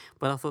song.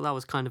 But I thought that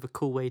was kind of a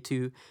cool way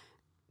to...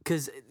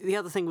 Because the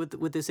other thing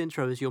with this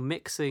intro is you're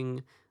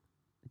mixing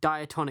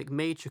diatonic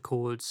major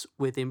chords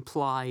with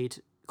implied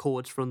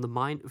chords from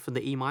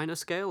the E minor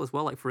scale as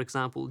well. Like, for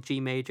example, G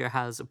major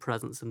has a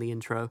presence in the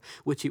intro,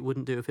 which it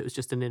wouldn't do if it was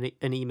just an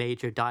E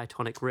major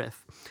diatonic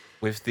riff.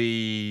 With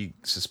the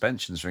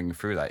suspensions ringing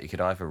through that, you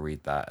could either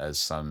read that as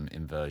some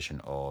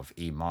inversion of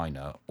E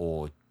minor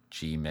or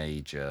G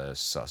major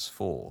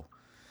sus4.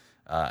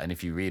 And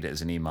if you read it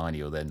as an E minor,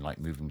 you're then like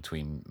moving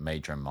between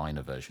major and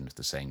minor version of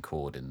the same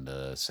chord in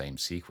the same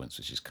sequence,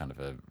 which is kind of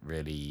a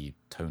really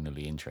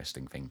tonally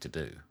interesting thing to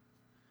do.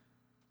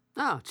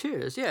 Oh,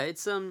 cheers. Yeah,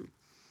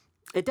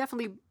 it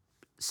definitely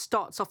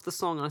starts off the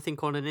song, I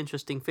think, on an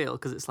interesting feel,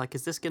 because it's like,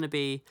 is this going to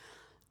be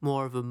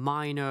more of a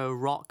minor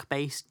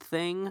rock-based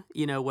thing,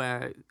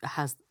 where it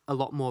has a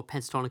lot more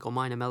pentatonic or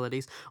minor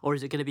melodies, or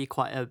is it going to be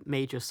quite a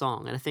major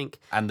song? And I think...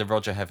 And the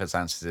Roger Heather's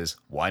answer is,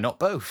 why not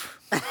both?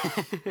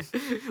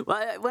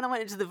 Well, when I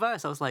went into the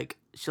verse, I was like,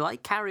 shall I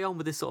carry on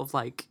with this sort of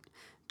like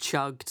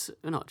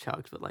not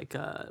chugged, but like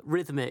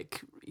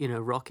rhythmic,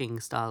 rocking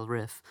style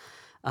riff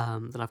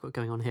that I've got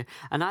going on here?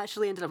 And I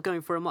actually ended up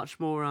going for a much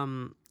more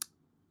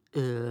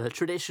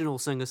traditional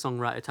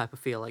singer-songwriter type of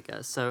feel, I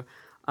guess. So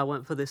I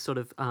went for this sort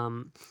of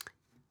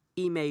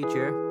E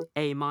major,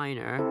 A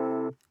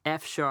minor,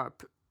 F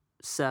sharp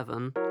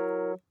 7,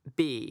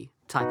 B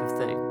type of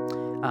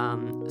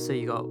thing. So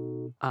you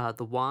got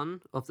the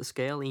 1 of the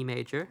scale, E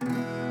major,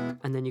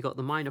 and then you got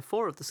the minor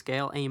 4 of the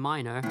scale, A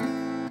minor.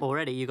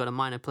 Already you got a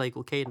minor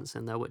plagal cadence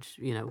in there, which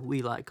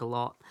we like a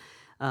lot.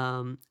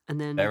 And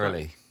then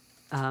Verily.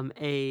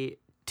 A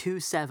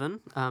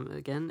 2-7,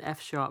 again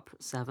F sharp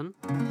 7.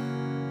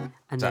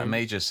 And Is that a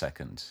major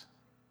second?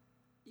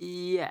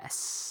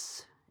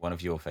 Yes. One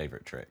of your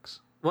favourite tricks.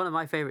 One of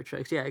my favourite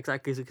tricks, yeah,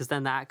 exactly, because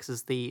then that acts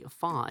as the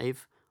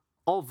 5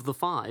 of the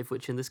 5,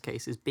 which in this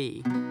case is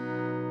B.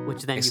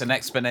 Which then it's an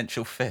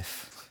exponential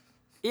fifth.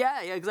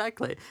 Yeah,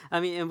 exactly. I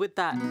mean, and with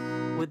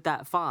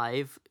that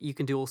 5, you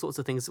can do all sorts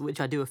of things, which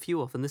I do a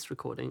few of in this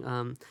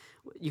recording.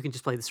 You can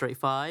just play the straight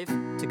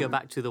 5 to go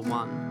back to the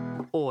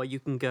 1, or you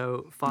can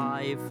go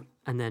 5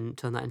 and then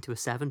turn that into a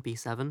 7,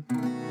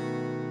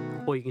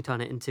 B7, or you can turn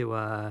it into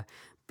a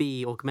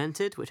B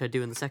augmented, which I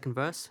do in the second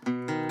verse.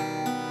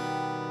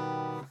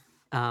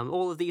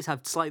 All of these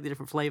have slightly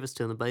different flavors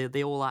to them, but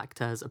they all act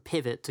as a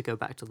pivot to go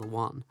back to the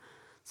 1.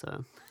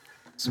 So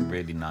some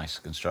really nice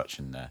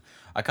construction there.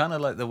 I kind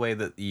of like the way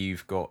that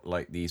you've got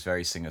like these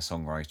very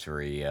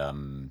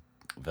singer-songwritery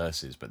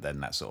verses, but then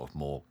that sort of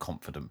more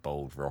confident,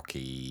 bold,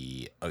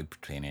 rocky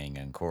opening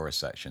and chorus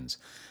sections.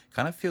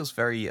 Kind of feels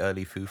very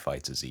early Foo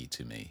Fighters-y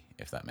to me,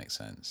 if that makes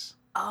sense.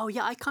 Oh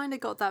yeah, I kind of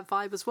got that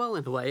vibe as well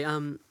in a way.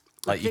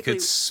 Like you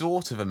could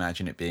sort of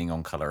imagine it being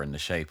on Colour and the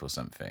Shape or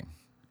something,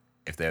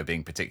 if they were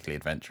being particularly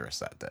adventurous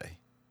that day.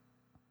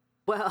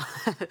 Well,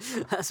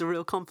 that's a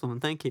real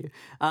compliment, thank you.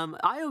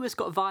 I always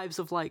got vibes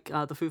of like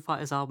the Foo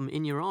Fighters album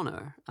In Your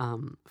Honor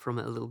from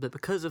it a little bit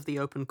because of the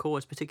open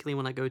chords, particularly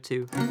when I go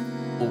to...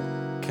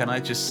 Oh, can I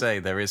just say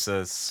there is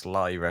a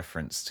sly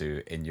reference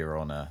to In Your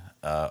Honor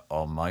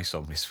on my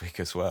song this week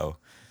as well.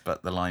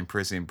 But the line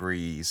Parisian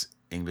Breeze,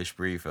 English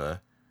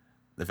Breather,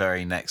 the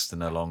very next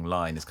in a long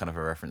line is kind of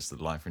a reference to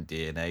the line from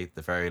DNA,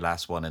 the very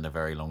last one in a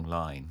very long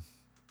line.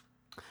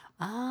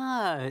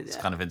 Ah. It's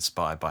kind of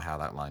inspired by how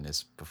that line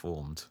is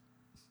performed.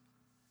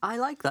 I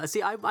like that.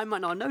 See, I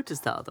might not have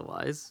noticed that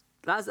otherwise.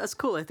 That's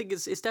cool. I think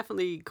it's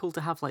definitely cool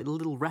to have like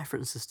little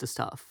references to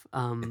stuff.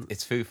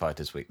 It's Foo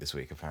Fighters week this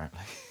week,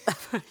 apparently.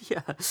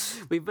 Yeah,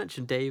 we've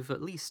mentioned Dave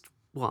at least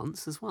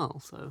once as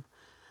well. So,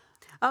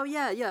 oh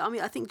yeah. I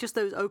mean, I think just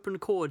those open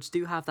chords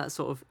do have that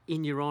sort of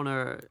In Your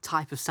Honor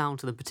type of sound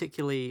to them,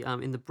 particularly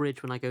in the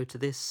bridge when I go to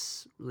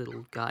this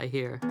little guy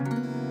here.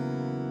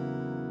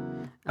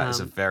 That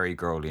is a very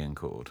Grolian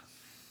chord.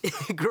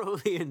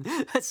 Grolian.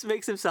 That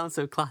makes him sound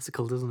so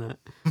classical, doesn't it?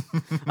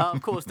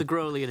 Of course, the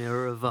Grolian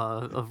era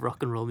of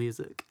rock and roll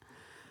music.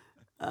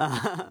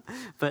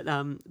 But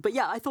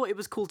yeah, I thought it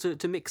was cool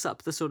to mix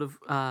up the sort of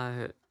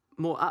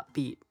more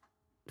upbeat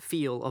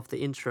feel of the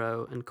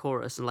intro and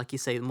chorus, and like you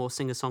say, the more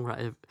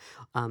singer-songwriter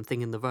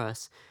thing in the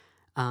verse,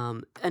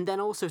 and then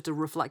also to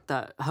reflect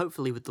that,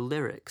 hopefully, with the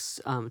lyrics,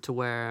 to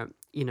where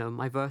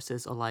my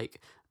verses are like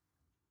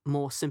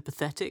more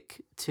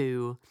sympathetic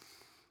to,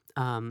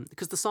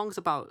 because the song's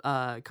about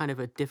kind of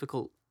a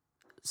difficult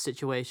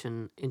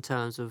situation in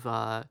terms of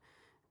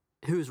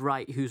who's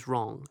right, who's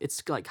wrong.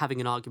 It's like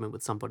having an argument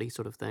with somebody,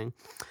 sort of thing.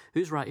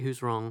 Who's right,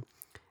 who's wrong?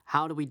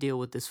 How do we deal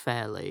with this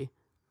fairly?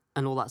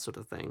 And all that sort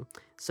of thing.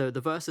 So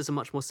the verses are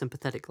much more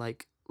sympathetic.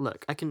 Like,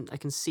 look, I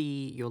can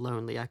see you're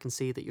lonely. I can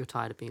see that you're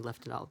tired of being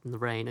left out in the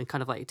rain, and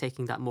kind of like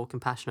taking that more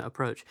compassionate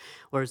approach.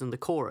 Whereas in the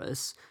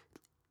chorus,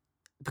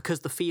 because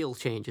the feel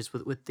changes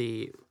with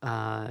the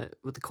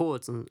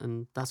chords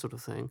and that sort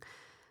of thing,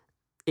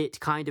 it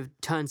kind of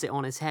turns it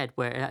on its head,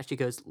 where it actually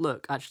goes,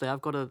 look, actually,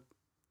 I've got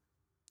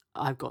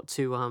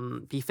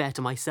to be fair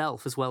to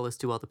myself as well as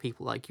to other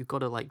people. Like, you've got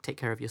to like take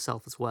care of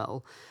yourself as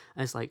well.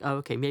 And it's like, oh,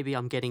 okay, maybe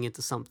I'm getting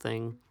into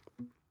something,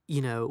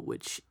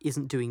 which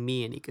isn't doing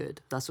me any good,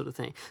 that sort of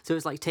thing. So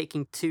it's like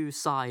taking two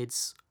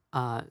sides,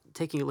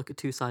 taking a look at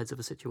two sides of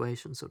a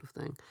situation, sort of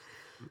thing,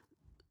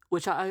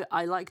 which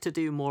I like to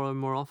do more and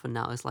more often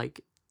now, is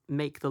like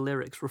make the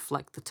lyrics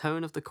reflect the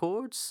tone of the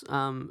chords,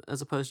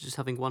 as opposed to just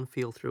having one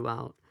feel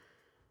throughout.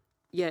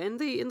 Yeah, in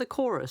the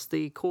chorus,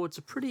 the chords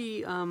are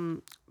pretty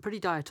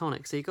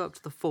diatonic. So you go up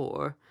to the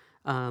 4,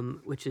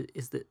 which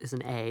is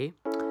an A,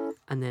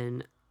 and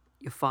then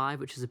your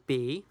 5, which is a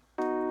B,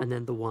 and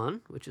then the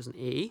 1, which is an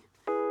E,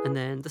 and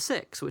then the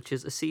 6, which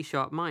is a C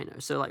sharp minor.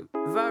 So like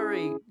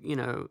very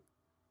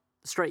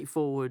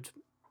straightforward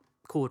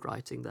chord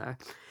writing there.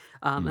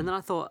 And then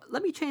I thought,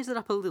 let me change that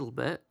up a little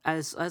bit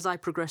as I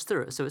progress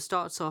through it. So it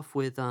starts off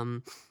with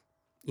A,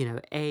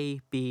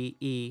 B,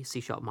 E,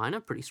 C sharp minor,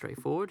 pretty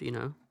straightforward,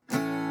 And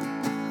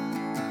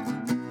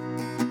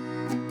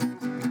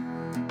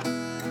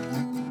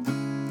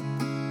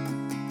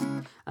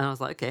I was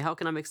like, okay, how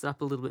can I mix it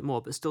up a little bit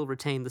more, but still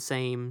retain the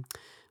same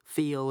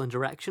feel and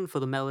direction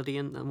for the melody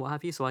and what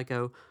have you? So I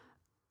go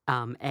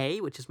A,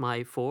 which is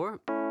my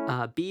 4,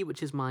 B,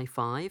 which is my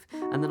 5,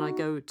 and then I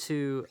go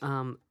to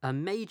a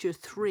major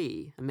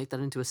 3 and make that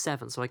into a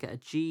 7. So I get a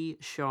G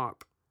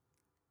sharp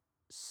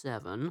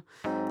 7,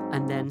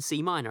 and then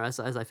C minor, as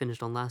I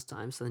finished on last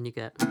time. So then you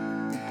get...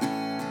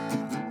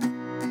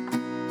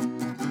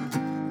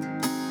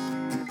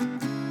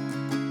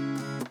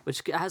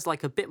 which has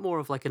like a bit more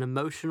of like an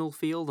emotional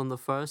feel than the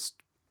first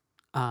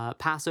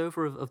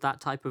passover of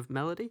that type of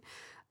melody.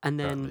 And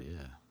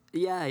then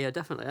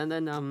definitely. And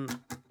then I'm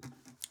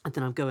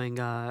going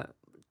to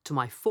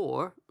my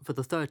 4 for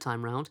the third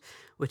time round,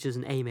 which is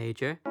an A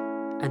major,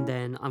 and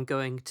then I'm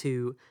going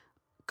to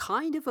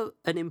kind of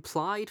an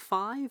implied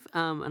 5,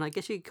 and I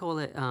guess you could call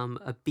it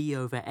a B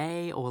over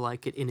A, or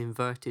like an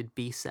inverted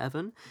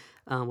B7,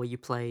 where you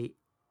play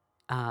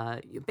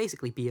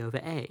basically B over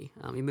A.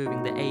 You're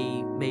moving the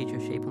A major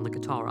shape on the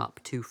guitar up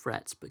 2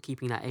 frets, but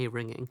keeping that A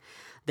ringing.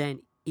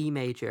 Then E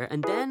major,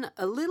 and then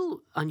a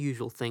little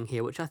unusual thing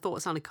here, which I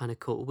thought sounded kind of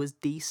cool, was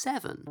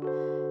D7.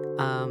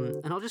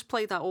 And I'll just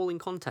play that all in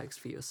context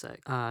for you a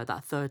sec,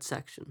 that third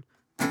section.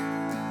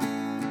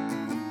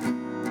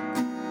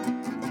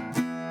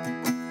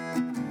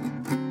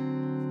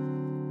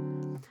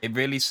 It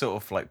really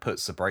sort of like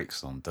puts the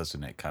brakes on,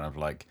 doesn't it? Kind of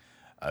like,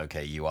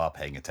 okay, you are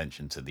paying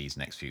attention to these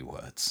next few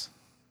words.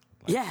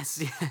 Like,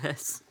 yes.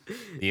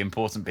 The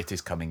important bit is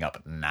coming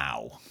up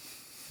now.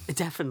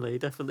 Definitely.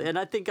 And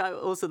I think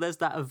also there's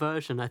that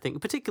aversion, I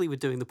think, particularly with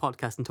doing the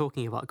podcast and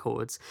talking about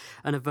chords,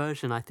 an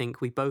aversion I think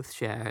we both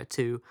share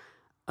to,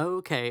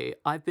 okay,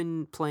 I've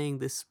been playing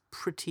this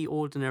pretty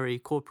ordinary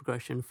chord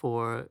progression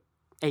for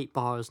 8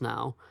 bars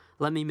now.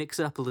 Let me mix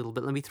it up a little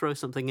bit. Let me throw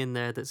something in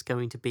there that's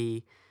going to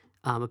be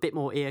a bit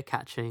more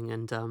ear-catching,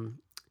 and,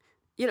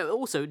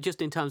 also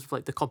just in terms of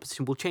like the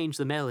composition, we'll change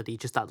the melody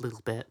just that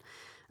little bit.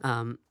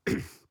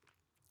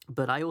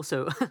 But I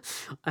also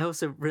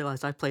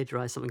realised I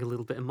plagiarised something a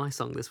little bit in my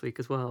song this week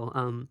as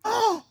well,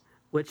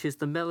 which is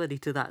the melody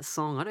to that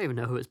song. I don't even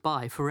know who it's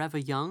by. Forever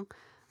Young.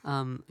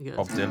 It goes,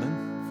 Bob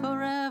Dylan?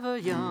 Forever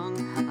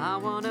young, I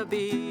want to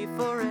be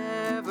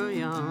forever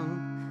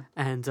young.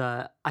 And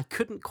I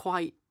couldn't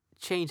quite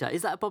change that.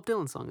 Is that a Bob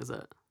Dylan song, is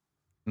it?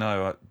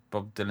 No,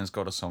 Bob Dylan's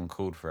got a song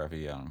called Forever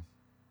Young.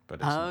 But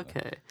it's not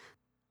okay.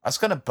 That's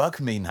going to bug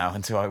me now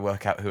until I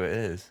work out who it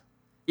is.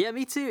 Yeah,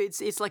 me too.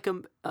 It's like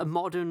a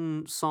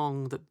modern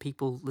song that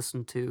people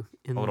listen to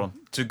in Hold on,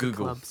 to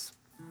Google. Clubs.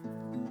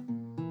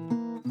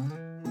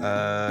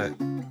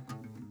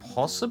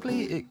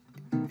 Possibly,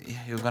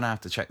 you're going to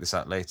have to check this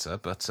out later,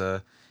 but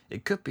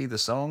it could be the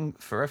song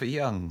Forever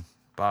Young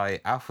by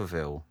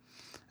Alphaville,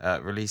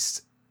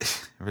 released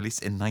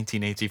in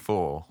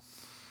 1984.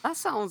 That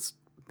sounds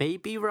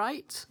maybe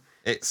right.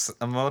 It's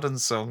a modern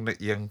song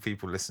that young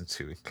people listen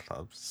to in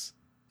clubs.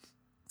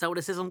 Is that what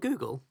it says on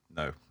Google?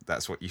 No,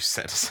 that's what you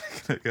said a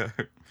second ago.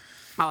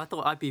 Oh, I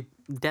thought I'd be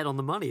dead on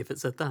the money if it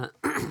said that.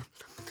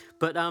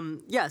 But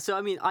yeah, so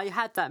I mean, I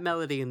had that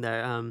melody in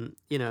there.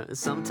 You know,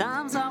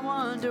 sometimes I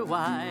wonder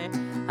why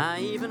I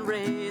even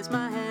raise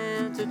my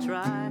hand to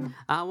try.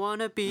 I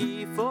wanna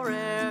be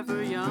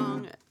forever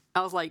young.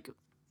 I was like,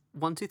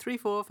 1, 2, 3,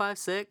 4, 5,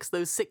 6.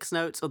 Those 6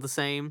 notes are the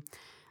same,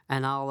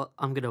 and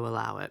I'm gonna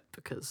allow it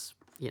because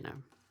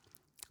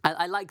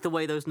I like the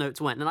way those notes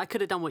went, and I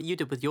could have done what you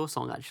did with your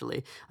song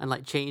actually, and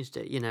like changed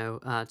it.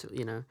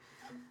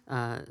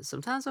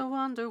 Sometimes I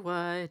wonder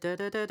why. Da,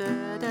 da, da,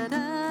 da, da,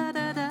 da,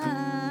 da, da,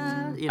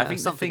 I think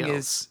the something thing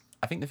else.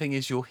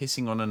 is you're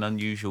hitting on an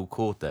unusual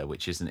chord there,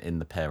 which isn't in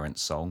the parent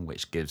song,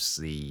 which gives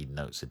the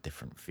notes a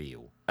different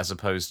feel, as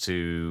opposed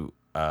to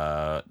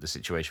the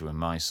situation with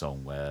my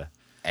song where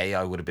A,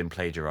 I would have been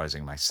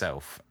plagiarizing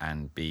myself,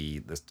 and B,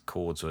 the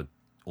chords were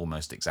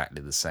almost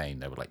exactly the same.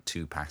 There were like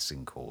 2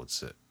 passing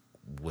chords that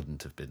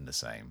wouldn't have been the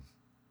same,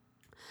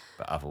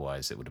 but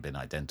otherwise it would have been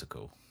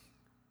identical.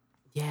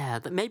 Yeah,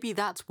 maybe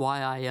that's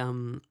why I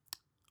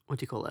what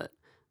do you call it?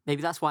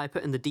 Maybe that's why I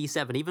put in the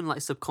D7, even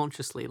like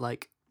subconsciously.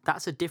 Like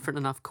that's a different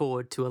enough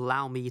chord to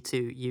allow me to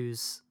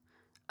use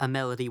a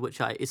melody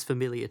which is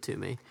familiar to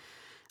me.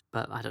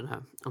 But I don't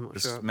know. I'm not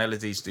Because sure.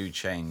 melodies do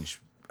change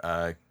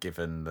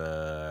given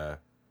the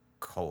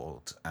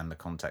chord and the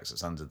context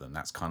that's under them.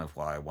 That's kind of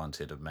why I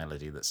wanted a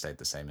melody that stayed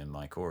the same in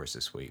my chorus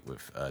this week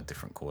with a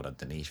different chord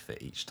underneath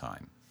it each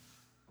time.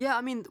 Yeah,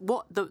 I mean,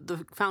 what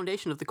the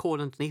foundation of the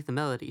chord underneath the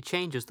melody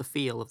changes the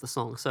feel of the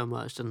song so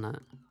much, doesn't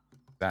it?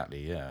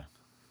 Exactly, yeah.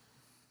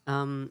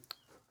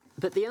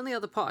 But the only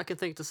other part I can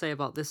think to say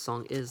about this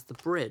song is the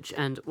bridge.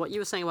 And what you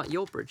were saying about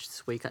your bridge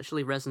this week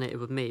actually resonated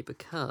with me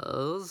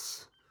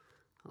because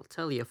I'll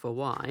tell you for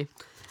why.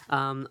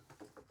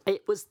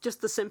 It was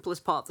just the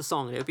simplest part of the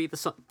song. It would be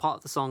the part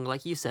of the song,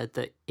 like you said,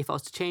 that if I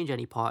was to change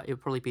any part, it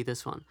would probably be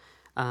this one.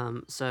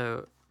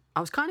 So I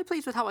was kind of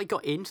pleased with how I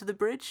got into the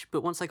bridge,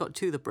 but once I got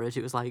to the bridge,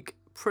 it was like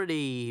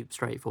pretty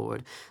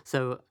straightforward.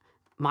 So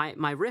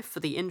my riff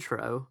for the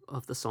intro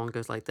of the song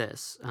goes like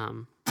this.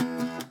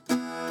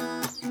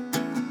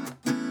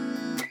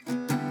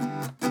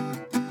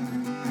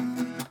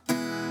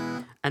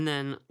 And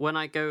then when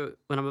I'm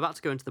about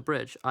to go into the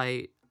bridge,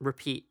 I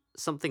repeat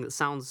something that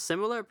sounds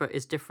similar but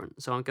is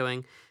different. So I'm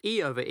going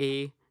E over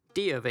E,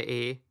 D over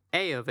E,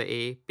 A over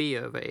E, B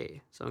over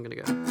E. So I'm going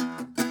to go.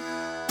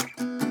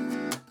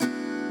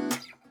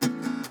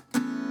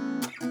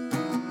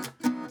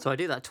 So I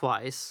do that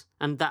twice,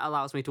 and that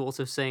allows me to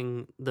also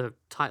sing the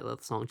title of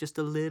the song just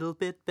a little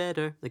bit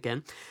better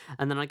again.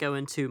 And then I go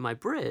into my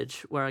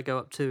bridge, where I go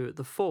up to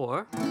the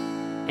 4,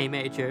 A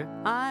major,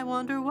 I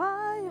wonder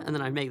why, and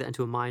then I make that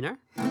into a minor.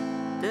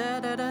 Da,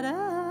 da, da,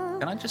 da.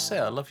 Can I just say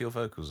I love your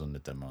vocals on the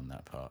demo on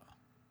that part?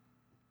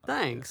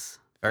 Thanks.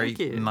 Very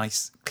Thank you.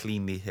 nice,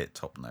 cleanly hit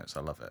top notes. I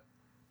love it.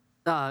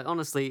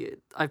 Honestly,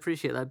 I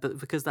appreciate that, but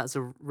because that's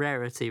a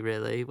rarity,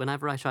 really.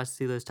 Whenever I try to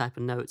do those type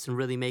of notes and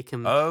really make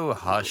them... Oh,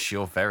 hush,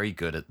 you're very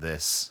good at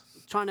this.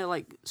 Trying to,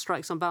 like,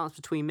 strike some balance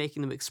between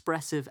making them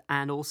expressive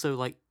and also,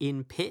 like,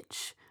 in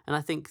pitch. And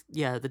I think,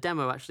 yeah, the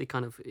demo actually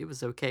it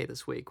was okay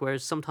this week,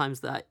 whereas sometimes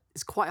that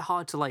it's quite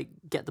hard to, like,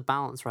 get the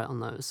balance right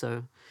on those,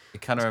 so...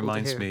 It kind of cool to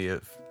reminds hear. me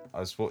of... I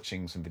was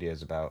watching some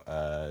videos about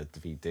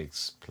David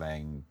Diggs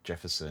playing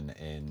Jefferson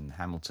in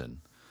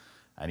Hamilton,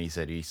 and he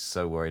said he's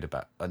so worried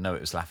about... no,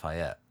 it was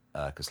Lafayette,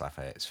 because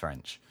Lafayette is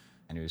French.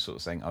 And he was sort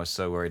of saying, I was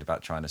so worried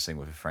about trying to sing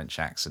with a French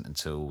accent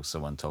until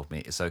someone told me,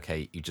 it's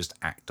okay, you just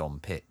act on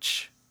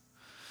pitch.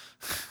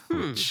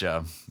 Which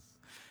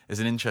is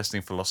an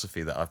interesting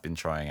philosophy that I've been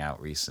trying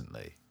out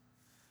recently.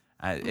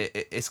 And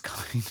it's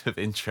kind of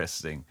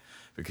interesting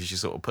because you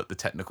sort of put the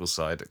technical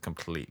side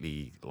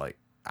completely like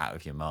out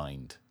of your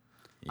mind.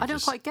 I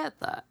don't quite get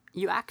that.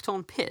 You act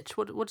on pitch.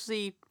 What does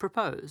he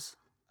propose?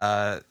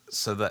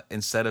 So that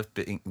instead of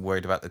being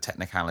worried about the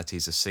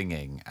technicalities of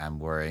singing and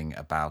worrying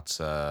about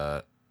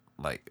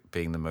like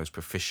being the most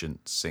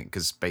proficient sing,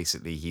 because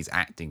basically he's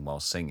acting while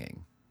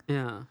singing.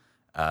 Yeah.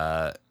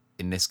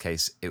 In this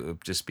case, it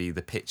would just be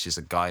the pitch is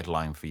a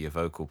guideline for your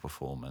vocal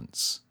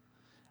performance,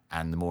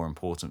 and the more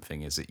important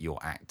thing is that you're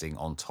acting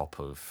on top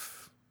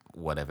of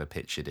whatever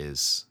pitch it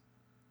is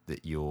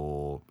that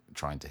you're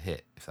trying to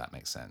hit, if that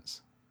makes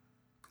sense.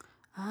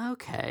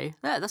 Okay.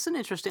 Yeah, that's an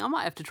interesting... I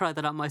might have to try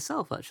that out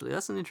myself, actually.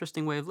 That's an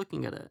interesting way of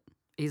looking at it.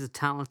 He's a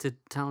talented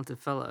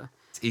fellow.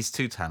 He's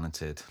too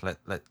talented.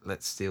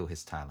 Let's steal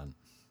his talent.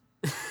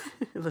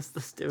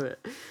 Let's do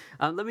it.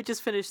 Let me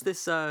just finish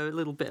this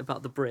little bit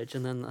about the bridge,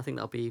 and then I think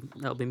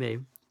that'll be me.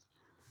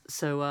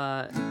 So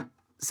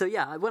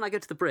yeah, when I go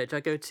to the bridge,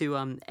 I go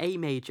to A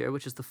major,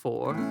 which is the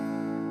 4,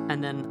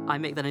 and then I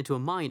make that into a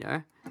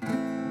minor,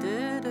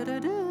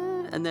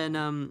 and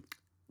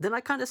then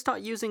I kind of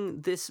start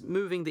using this,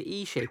 moving the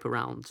E shape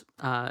around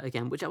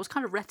again, which I was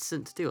kind of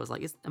reticent to do. I was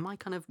like, am I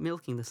kind of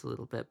milking this a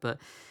little bit? But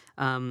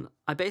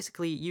I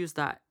basically use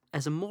that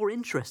as a more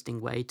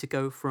interesting way to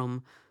go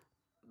from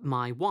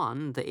my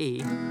 1, the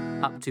E,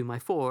 up to my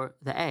 4,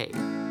 the A.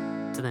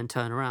 to then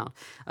turn around.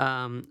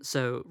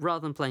 So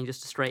rather than playing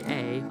just a straight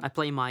A, I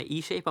play my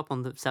E shape up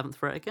on the 7th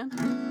fret again.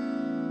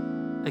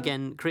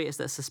 Again, creates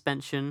that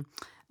suspension,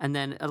 and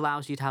then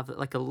allows you to have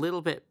like a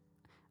little bit.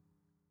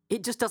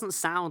 It just doesn't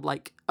sound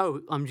like,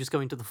 oh, I'm just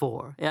going to the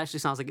 4. It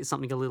actually sounds like it's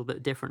something a little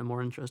bit different and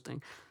more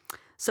interesting.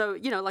 So,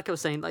 like I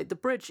was saying, like the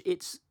bridge,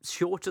 it's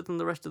shorter than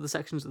the rest of the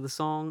sections of the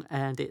song,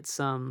 and it's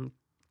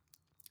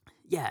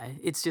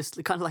it's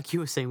just kind of like you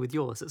were saying with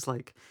yours. It's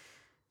like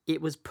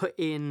it was put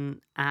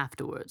in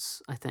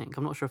afterwards, I think.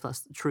 I'm not sure if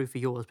that's true for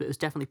yours, but it was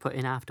definitely put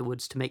in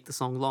afterwards to make the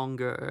song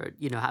longer,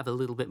 have a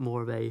little bit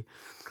more of a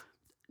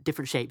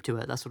different shape to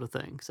it, that sort of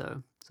thing.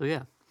 So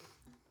yeah.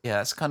 Yeah,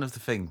 that's kind of the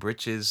thing.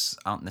 Bridges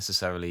aren't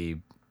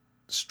necessarily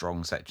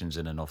strong sections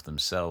in and of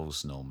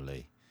themselves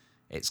normally.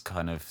 It's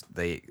kind of,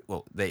 they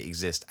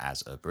exist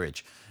as a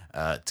bridge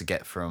to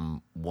get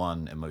from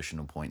one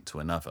emotional point to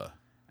another.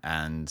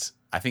 And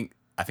I think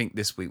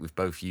this week we've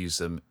both used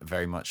them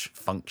very much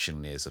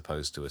functionally as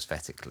opposed to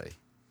aesthetically.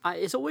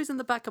 It's always in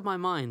the back of my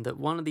mind that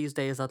one of these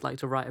days I'd like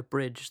to write a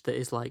bridge that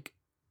is like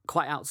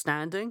quite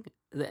outstanding,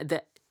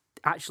 that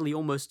actually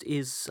almost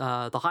is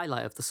the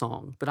highlight of the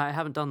song, but I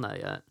haven't done that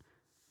yet.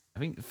 I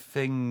think the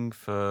thing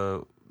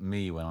for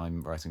me when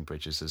I'm writing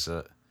bridges is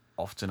that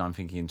often I'm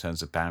thinking in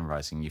terms of band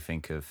writing. You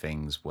think of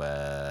things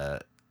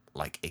where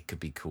like it could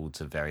be cool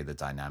to vary the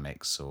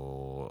dynamics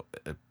or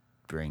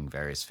bring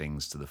various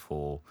things to the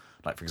fore.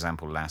 Like, for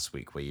example, last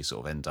week where you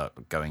sort of end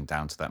up going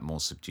down to that more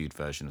subdued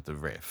version of the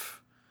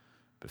riff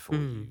before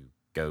you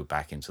go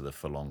back into the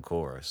full-on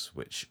chorus,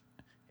 which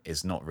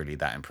is not really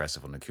that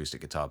impressive on acoustic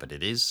guitar, but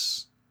it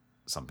is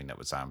something that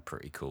would sound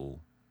pretty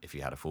cool if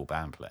you had a full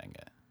band playing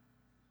it.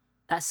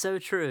 That's so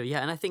true, yeah.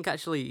 And I think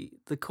actually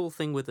the cool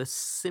thing with a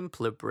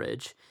simpler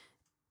bridge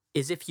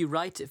is if you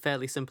write it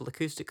fairly simple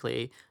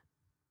acoustically,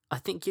 I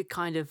think you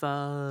kind of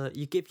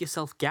you give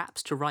yourself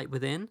gaps to write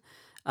within.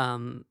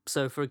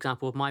 So, for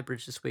example, with my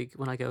bridge this week,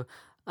 when I go,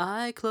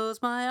 I close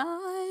my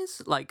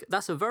eyes, like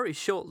that's a very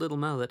short little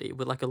melody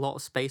with like a lot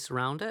of space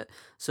around it.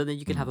 So then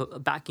you could have a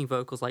backing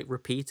vocals like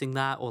repeating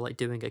that, or like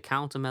doing a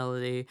counter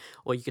melody,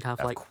 or you could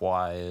have like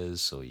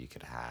choirs, or you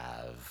could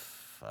have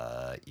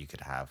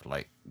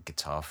like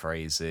guitar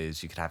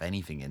phrases. You could have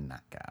anything in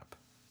that gap.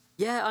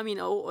 Yeah, I mean,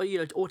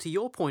 or to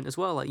your point as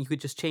well, like you could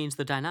just change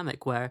the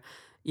dynamic where,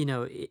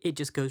 it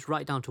just goes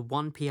right down to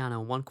one piano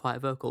and one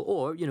quiet vocal,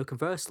 or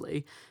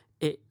conversely,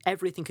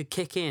 everything could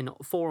kick in,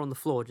 4 on the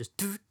floor, just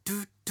do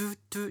do do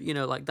do,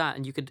 like that,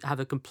 and you could have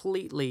a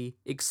completely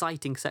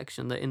exciting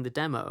section that in the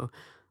demo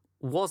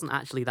wasn't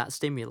actually that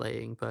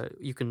stimulating, but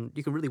you can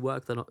really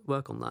work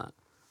on that.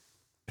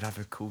 You'd have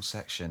a cool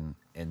section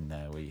in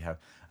there where you have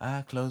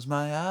I close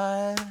my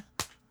eye,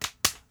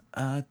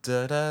 da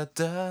da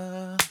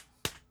da,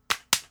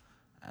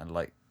 and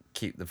like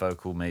keep the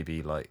vocal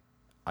maybe like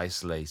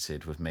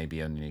isolated with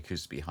maybe only an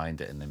acoustic behind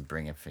it, and then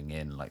bring everything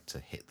in like to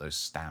hit those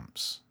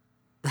stamps.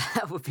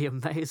 That would be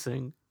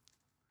amazing.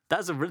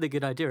 That's a really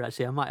good idea,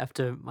 actually. I might have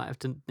to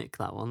nick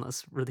that one.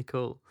 That's really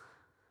cool.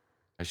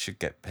 I should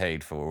get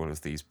paid for all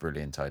of these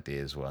brilliant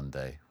ideas one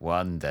day.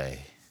 One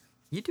day.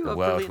 You do the have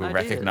world brilliant will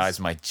ideas. recognize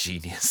my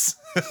genius.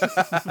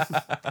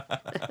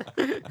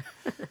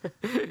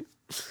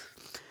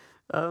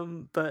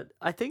 But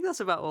I think that's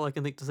about all I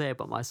can think to say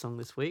about my song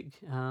this week.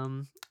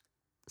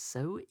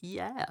 So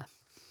yeah.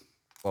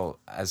 Well,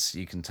 as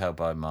you can tell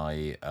by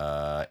my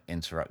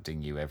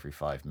interrupting you every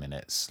 5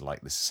 minutes,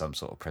 like this is some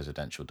sort of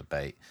presidential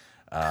debate,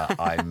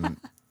 I'm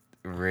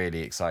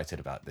really excited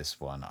about this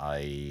one.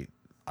 I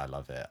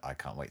love it. I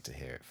can't wait to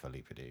hear it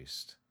fully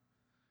produced.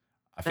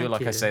 I feel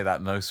like I say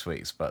that most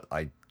weeks, but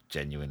I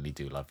genuinely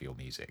do love your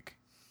music.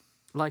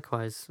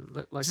 Likewise.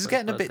 This is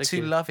getting a bit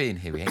too lovey in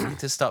here. We need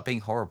to start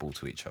being horrible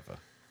to each other.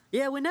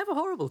 Yeah, we're never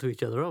horrible to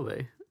each other, are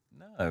we?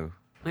 No.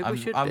 Maybe we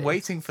should I'm be.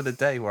 waiting for the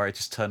day where I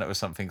just turn up with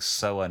something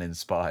so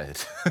uninspired.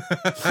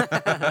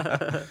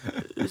 Yeah.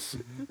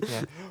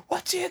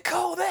 What do you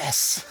call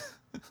this?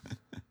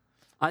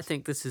 I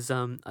think this is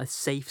a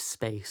safe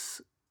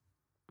space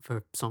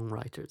for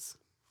songwriters.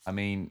 I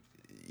mean,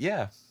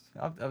 yeah.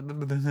 All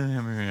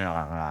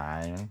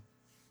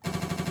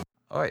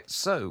right,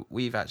 so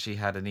we've actually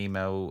had an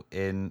email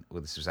in,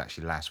 well, this was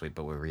actually last week,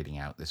 but we're reading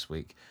out this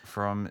week,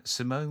 from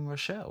Simone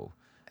Rochelle.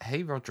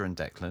 Hey, Roger and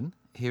Declan.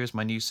 Here is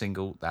my new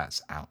single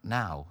that's out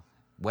now.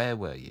 Where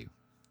Were You?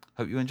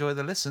 Hope you enjoy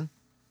the listen.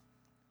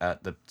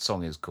 The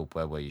song is called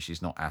Where Were You?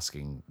 She's not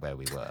asking where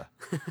we were.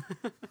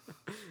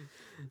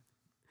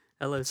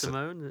 Hello,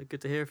 Simone.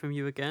 Good to hear from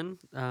you again.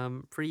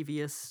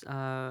 Previous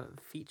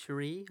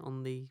featuree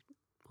on the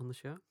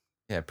show.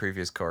 Yeah,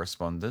 previous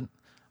correspondent.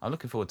 I'm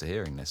looking forward to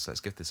hearing this. Let's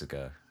give this a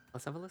go.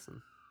 Let's have a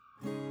listen.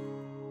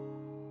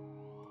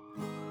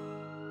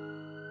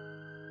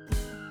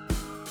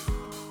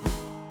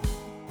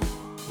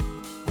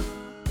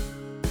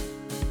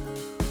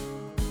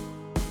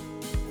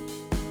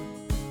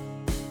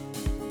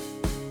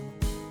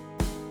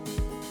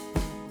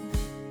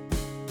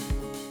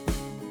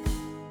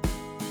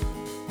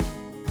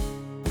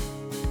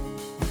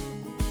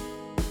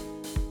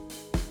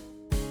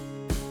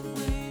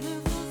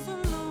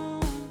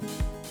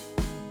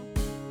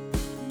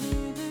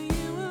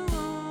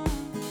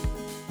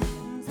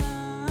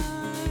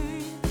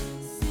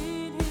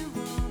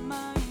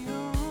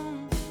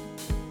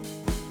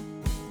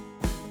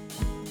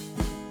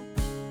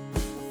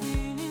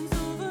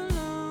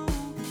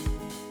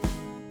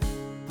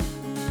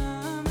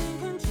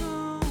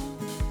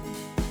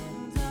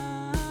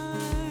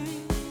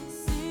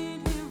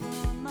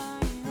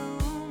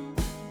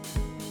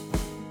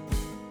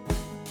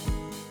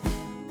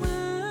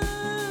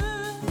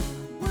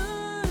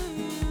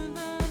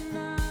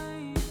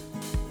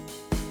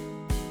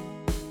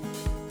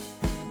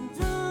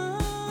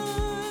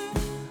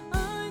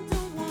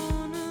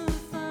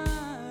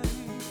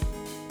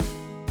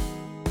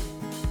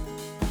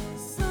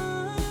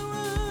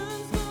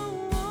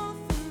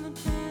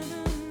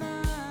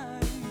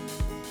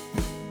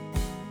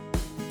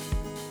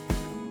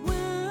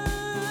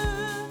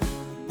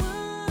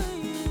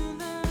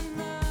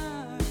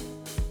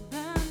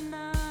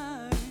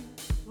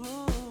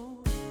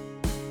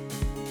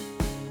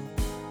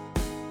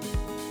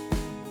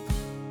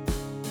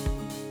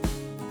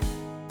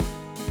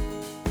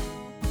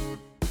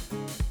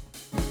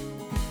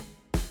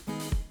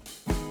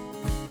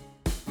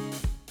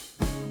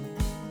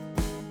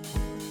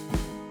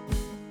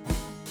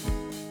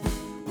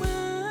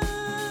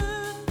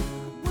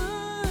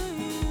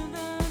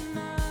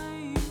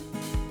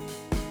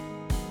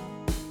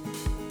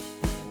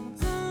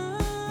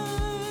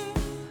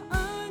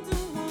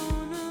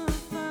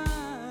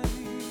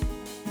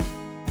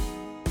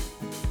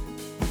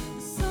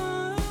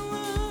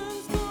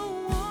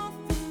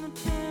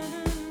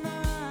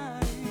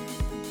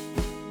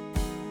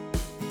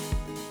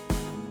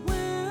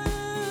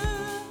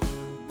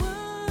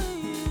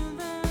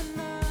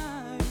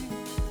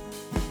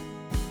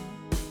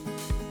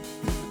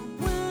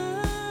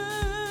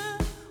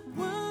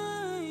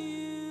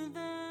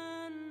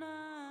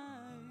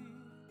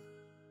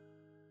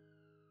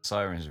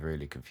 sirens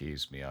really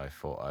confused me. I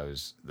thought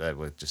they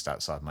were just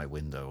outside my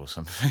window or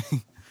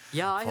something.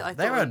 Yeah, I thought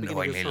They're at the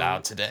beginning of the annoyingly song-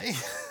 loud today.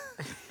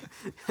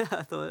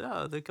 I thought,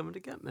 oh, they're coming to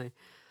get me.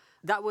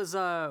 That was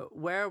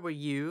Where Were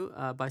You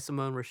by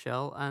Simone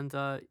Rochelle. And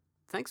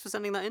thanks for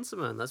sending that in,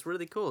 Simone. That's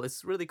really cool.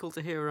 It's really cool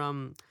to hear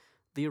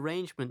the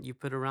arrangement you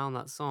put around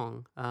that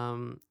song.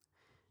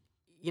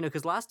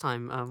 Because last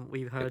time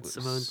we heard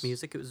Simone's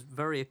music, it was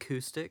very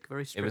acoustic,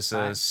 very It stripped was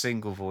back. a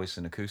single voice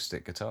and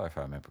acoustic guitar, if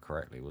I remember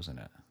correctly, wasn't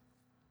it?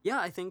 Yeah,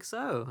 I think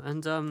so.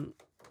 And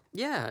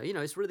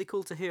it's really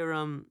cool to hear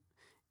a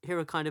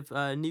kind of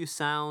new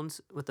sound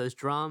with those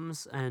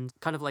drums and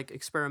kind of like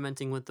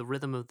experimenting with the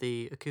rhythm of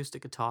the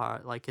acoustic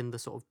guitar, like in the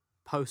sort of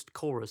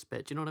post-chorus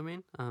bit. Do you know what I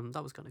mean?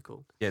 That was kind of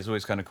cool. Yeah, it's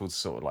always kind of cool to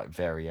sort of like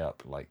vary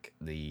up like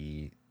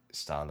the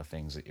style of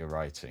things that you're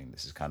writing.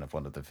 This is kind of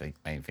one of the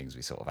main things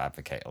we sort of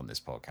advocate on this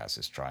podcast,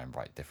 is try and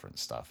write different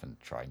stuff and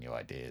try new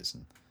ideas,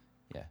 and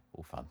yeah,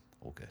 all fun,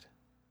 all good.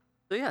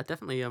 So yeah,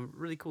 definitely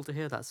really cool to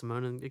hear that,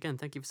 Simone. And again,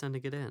 thank you for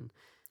sending it in.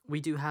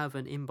 We do have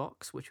an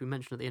inbox, which we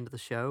mentioned at the end of the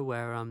show,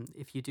 where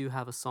if you do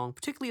have a song,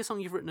 particularly a song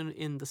you've written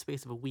in the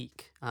space of a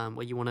week,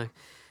 where you want to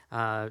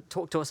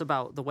talk to us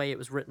about the way it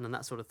was written and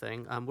that sort of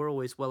thing, we're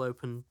always well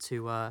open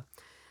to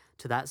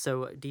that.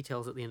 So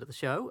details at the end of the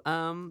show.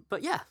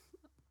 But yeah,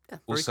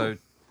 very cool.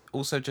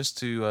 Also, just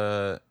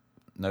to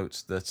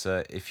note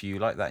that if you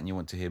like that and you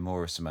want to hear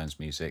more of Simone's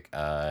music,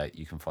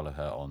 you can follow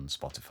her on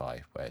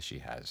Spotify, where she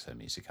has her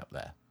music up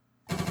there.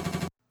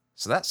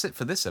 So that's it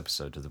for this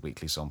episode of the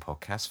Weekly Song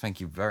Podcast. Thank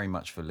you very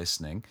much for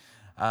listening.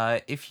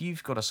 If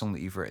you've got a song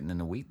that you've written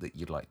in a week that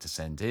you'd like to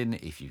send in,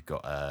 if you've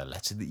got a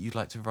letter that you'd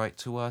like to write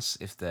to us,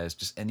 if there's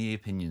just any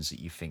opinions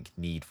that you think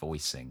need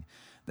voicing,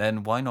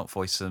 then why not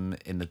voice them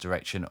in the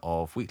direction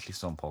of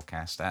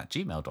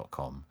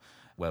weeklysongpodcast@gmail.com,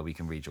 where we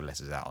can read your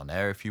letters out on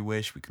air if you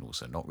wish. We can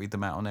also not read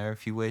them out on air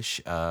if you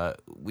wish.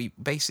 We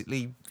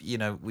basically,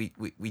 we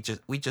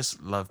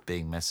just love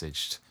being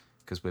messaged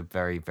because we're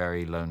very,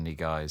 very lonely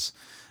guys.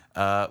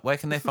 Where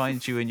can they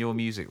find you and your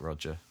music,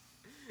 Roger?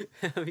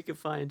 We can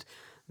find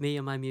me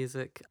and my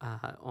music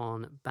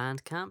on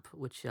Bandcamp,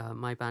 which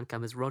my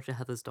Bandcamp is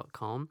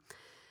rogerheathers.com.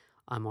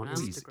 I'm on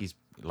Instagram. He's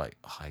like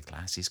high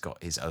class. He's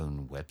got his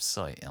own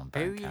website on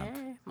Bandcamp. Oh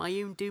yeah, my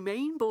own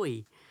domain,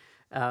 boy.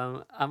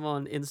 I'm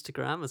on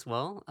Instagram as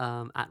well,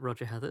 at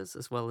Roger Heathers,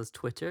 as well as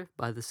Twitter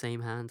by the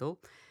same handle.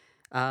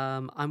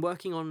 I'm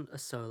working on a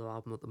solo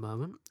album at the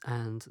moment,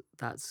 and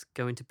that's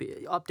going to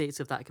be updates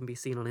of that can be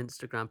seen on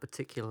Instagram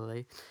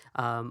particularly.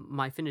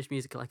 My finished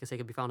music, like I say,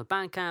 can be found on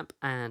Bandcamp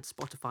and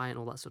Spotify and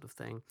all that sort of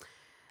thing.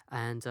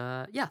 And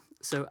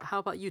so how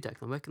about you,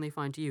 Declan? Where can they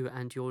find you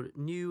and your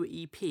new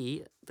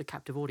EP, the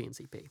Captive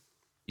Audience EP?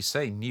 You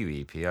say new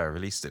EP, I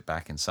released it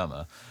back in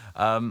summer.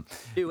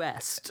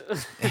 Newest.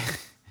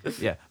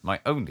 Yeah,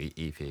 my only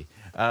EP.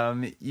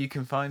 You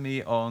can find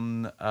me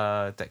on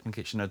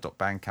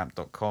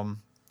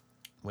declankitchener.bandcamp.com,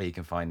 where you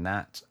can find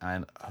that,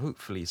 and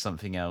hopefully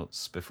something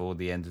else before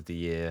the end of the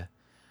year,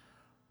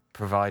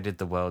 provided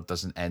the world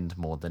doesn't end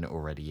more than it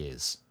already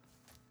is.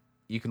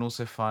 You can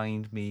also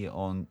find me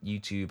on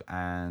YouTube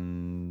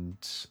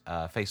and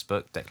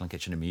Facebook, Declan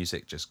Kitchener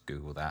Music. Just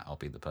Google that. I'll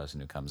be the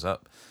person who comes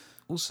up.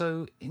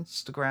 Also,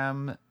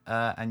 Instagram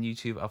and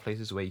YouTube are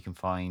places where you can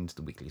find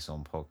the Weekly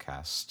Song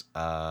Podcast.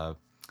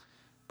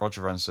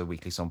 Roger runs the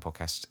Weekly Song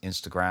Podcast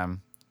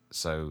Instagram,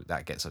 so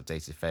that gets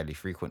updated fairly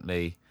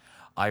frequently.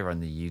 I run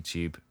the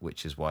YouTube,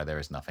 which is why there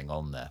is nothing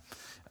on there.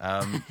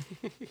 I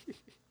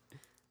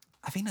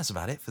think that's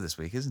about it for this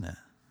week, isn't it?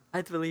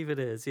 I believe it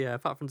is, yeah.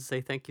 Apart from to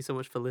say thank you so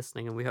much for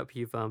listening, and we hope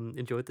you've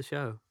enjoyed the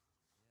show.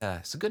 Yeah,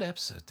 it's a good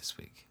episode this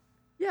week.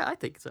 Yeah, I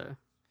think so.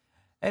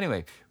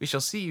 Anyway, we shall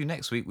see you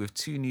next week with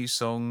 2 new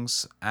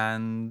songs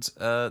and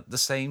the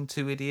same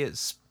 2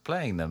 idiots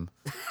playing them.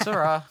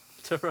 Ta-ra!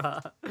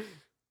 Ta-ra!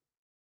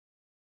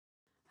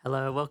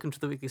 Hello, welcome to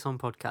the Weekly Song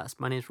Podcast.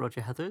 My name is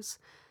Roger Heathers,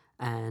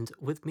 and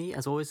with me,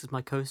 as always, is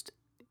my coast.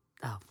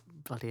 Oh,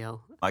 bloody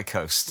hell. My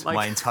coast.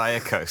 My entire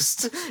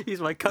coast.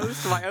 He's my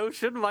coast, my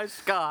ocean, my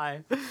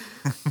sky. Oh,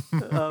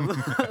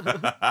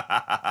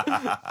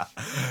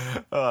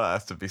 that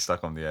has to be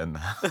stuck on the end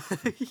now.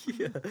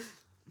 Yeah.